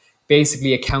Arthur,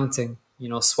 basically accounting,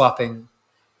 swapping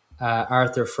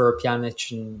Arthur for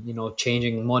Pjanic and,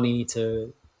 changing money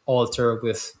to alter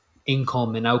with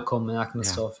income and outcome and that kind of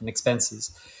stuff and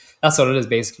expenses. That's what it is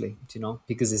basically,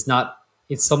 because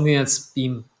it's something that's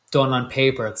been done on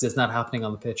paper because it's not happening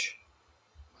on the pitch.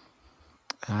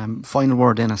 Final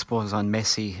word then, I suppose, on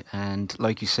Messi. And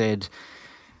like you said,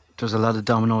 there's a lot of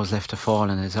dominoes left to fall,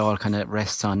 and it all kind of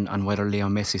rests on whether Leo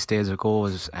Messi stays or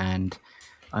goes. And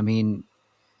I mean,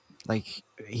 like,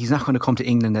 he's not going to come to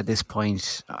England at this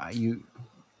point. You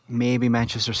maybe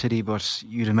Manchester City, but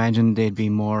you'd imagine they'd be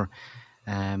more,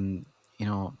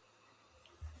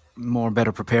 more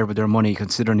better prepared with their money,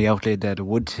 considering the outlay that it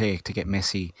would take to get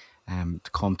Messi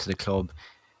to come to the club.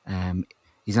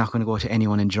 He's not going to go to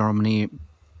anyone in Germany.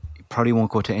 He probably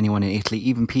won't go to anyone in Italy.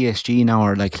 Even PSG now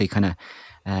are likely kind of,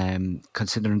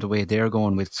 considering the way they're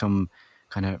going with some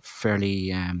kind of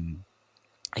fairly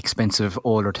expensive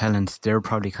older talent, they're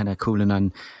probably kind of cooling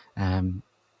on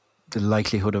the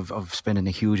likelihood of spending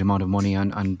a huge amount of money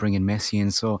on bringing Messi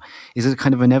in. So is it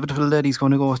kind of inevitable that he's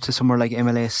going to go to somewhere like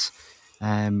MLS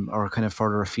or kind of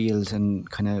further afield and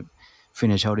kind of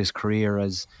finish out his career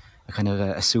as a kind of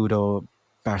a pseudo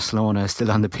Barcelona, still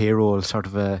on the payroll, sort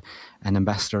of an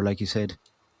ambassador, like you said?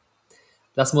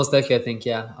 That's most likely, I think,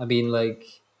 yeah. I mean,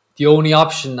 like, the only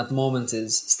option at the moment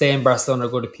is stay in Barcelona or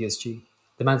go to PSG.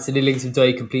 The Man City links have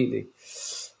died completely.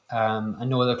 And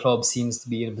no other club seems to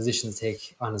be in a position to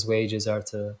take on his wages or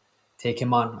to take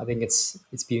him on. I think it's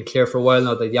been clear for a while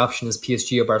now that the option is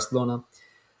PSG or Barcelona.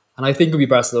 And I think it'll be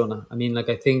Barcelona. I mean, like,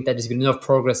 I think that there's been enough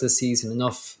progress this season,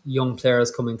 enough young players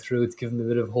coming through to give him a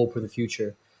bit of hope for the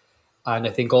future. And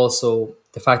I think also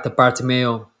the fact that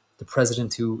Bartomeu, the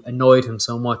president who annoyed him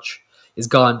so much, is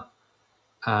gone.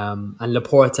 And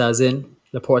Laporta is in.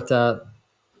 Laporta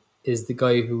is the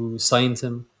guy who signed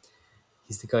him.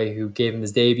 He's the guy who gave him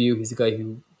his debut. He's the guy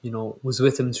who, was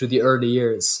with him through the early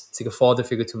years. He's like a father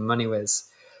figure to him in many ways.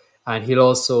 And he'll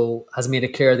also has made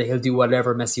it clear that he'll do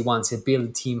whatever Messi wants. He'll build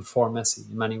a team for Messi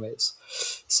in many ways.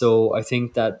 So I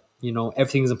think that,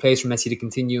 everything's in place for Messi to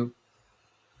continue.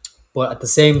 But at the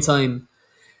same time,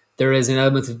 there is an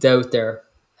element of doubt there.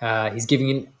 He's giving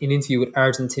an interview with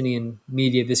Argentinian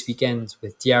media this weekend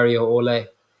with Diario Ole.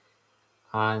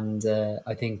 And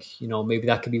I think, maybe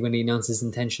that could be when he announces his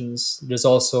intentions. There's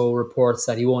also reports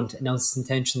that he won't announce his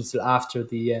intentions till after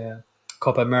the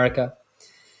Copa America.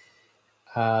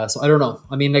 So I don't know.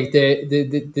 I mean, like,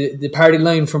 the party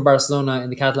line from Barcelona in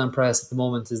the Catalan press at the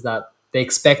moment is that they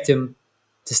expect him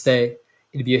to stay.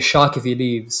 It'd be a shock if he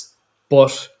leaves,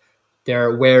 but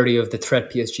they're wary of the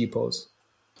threat PSG pose.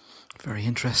 Very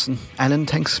interesting. Alan,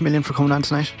 thanks a million for coming on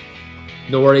tonight.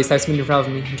 No worries. Thanks a million for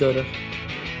having me. Enjoyed it.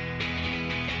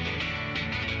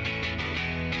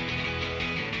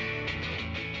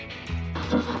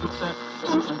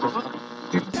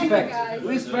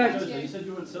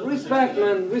 Respect,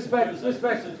 man. Respect.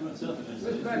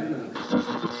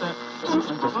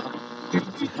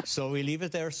 So we leave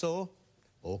it there, so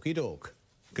okie doke.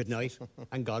 Good night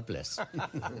and God bless.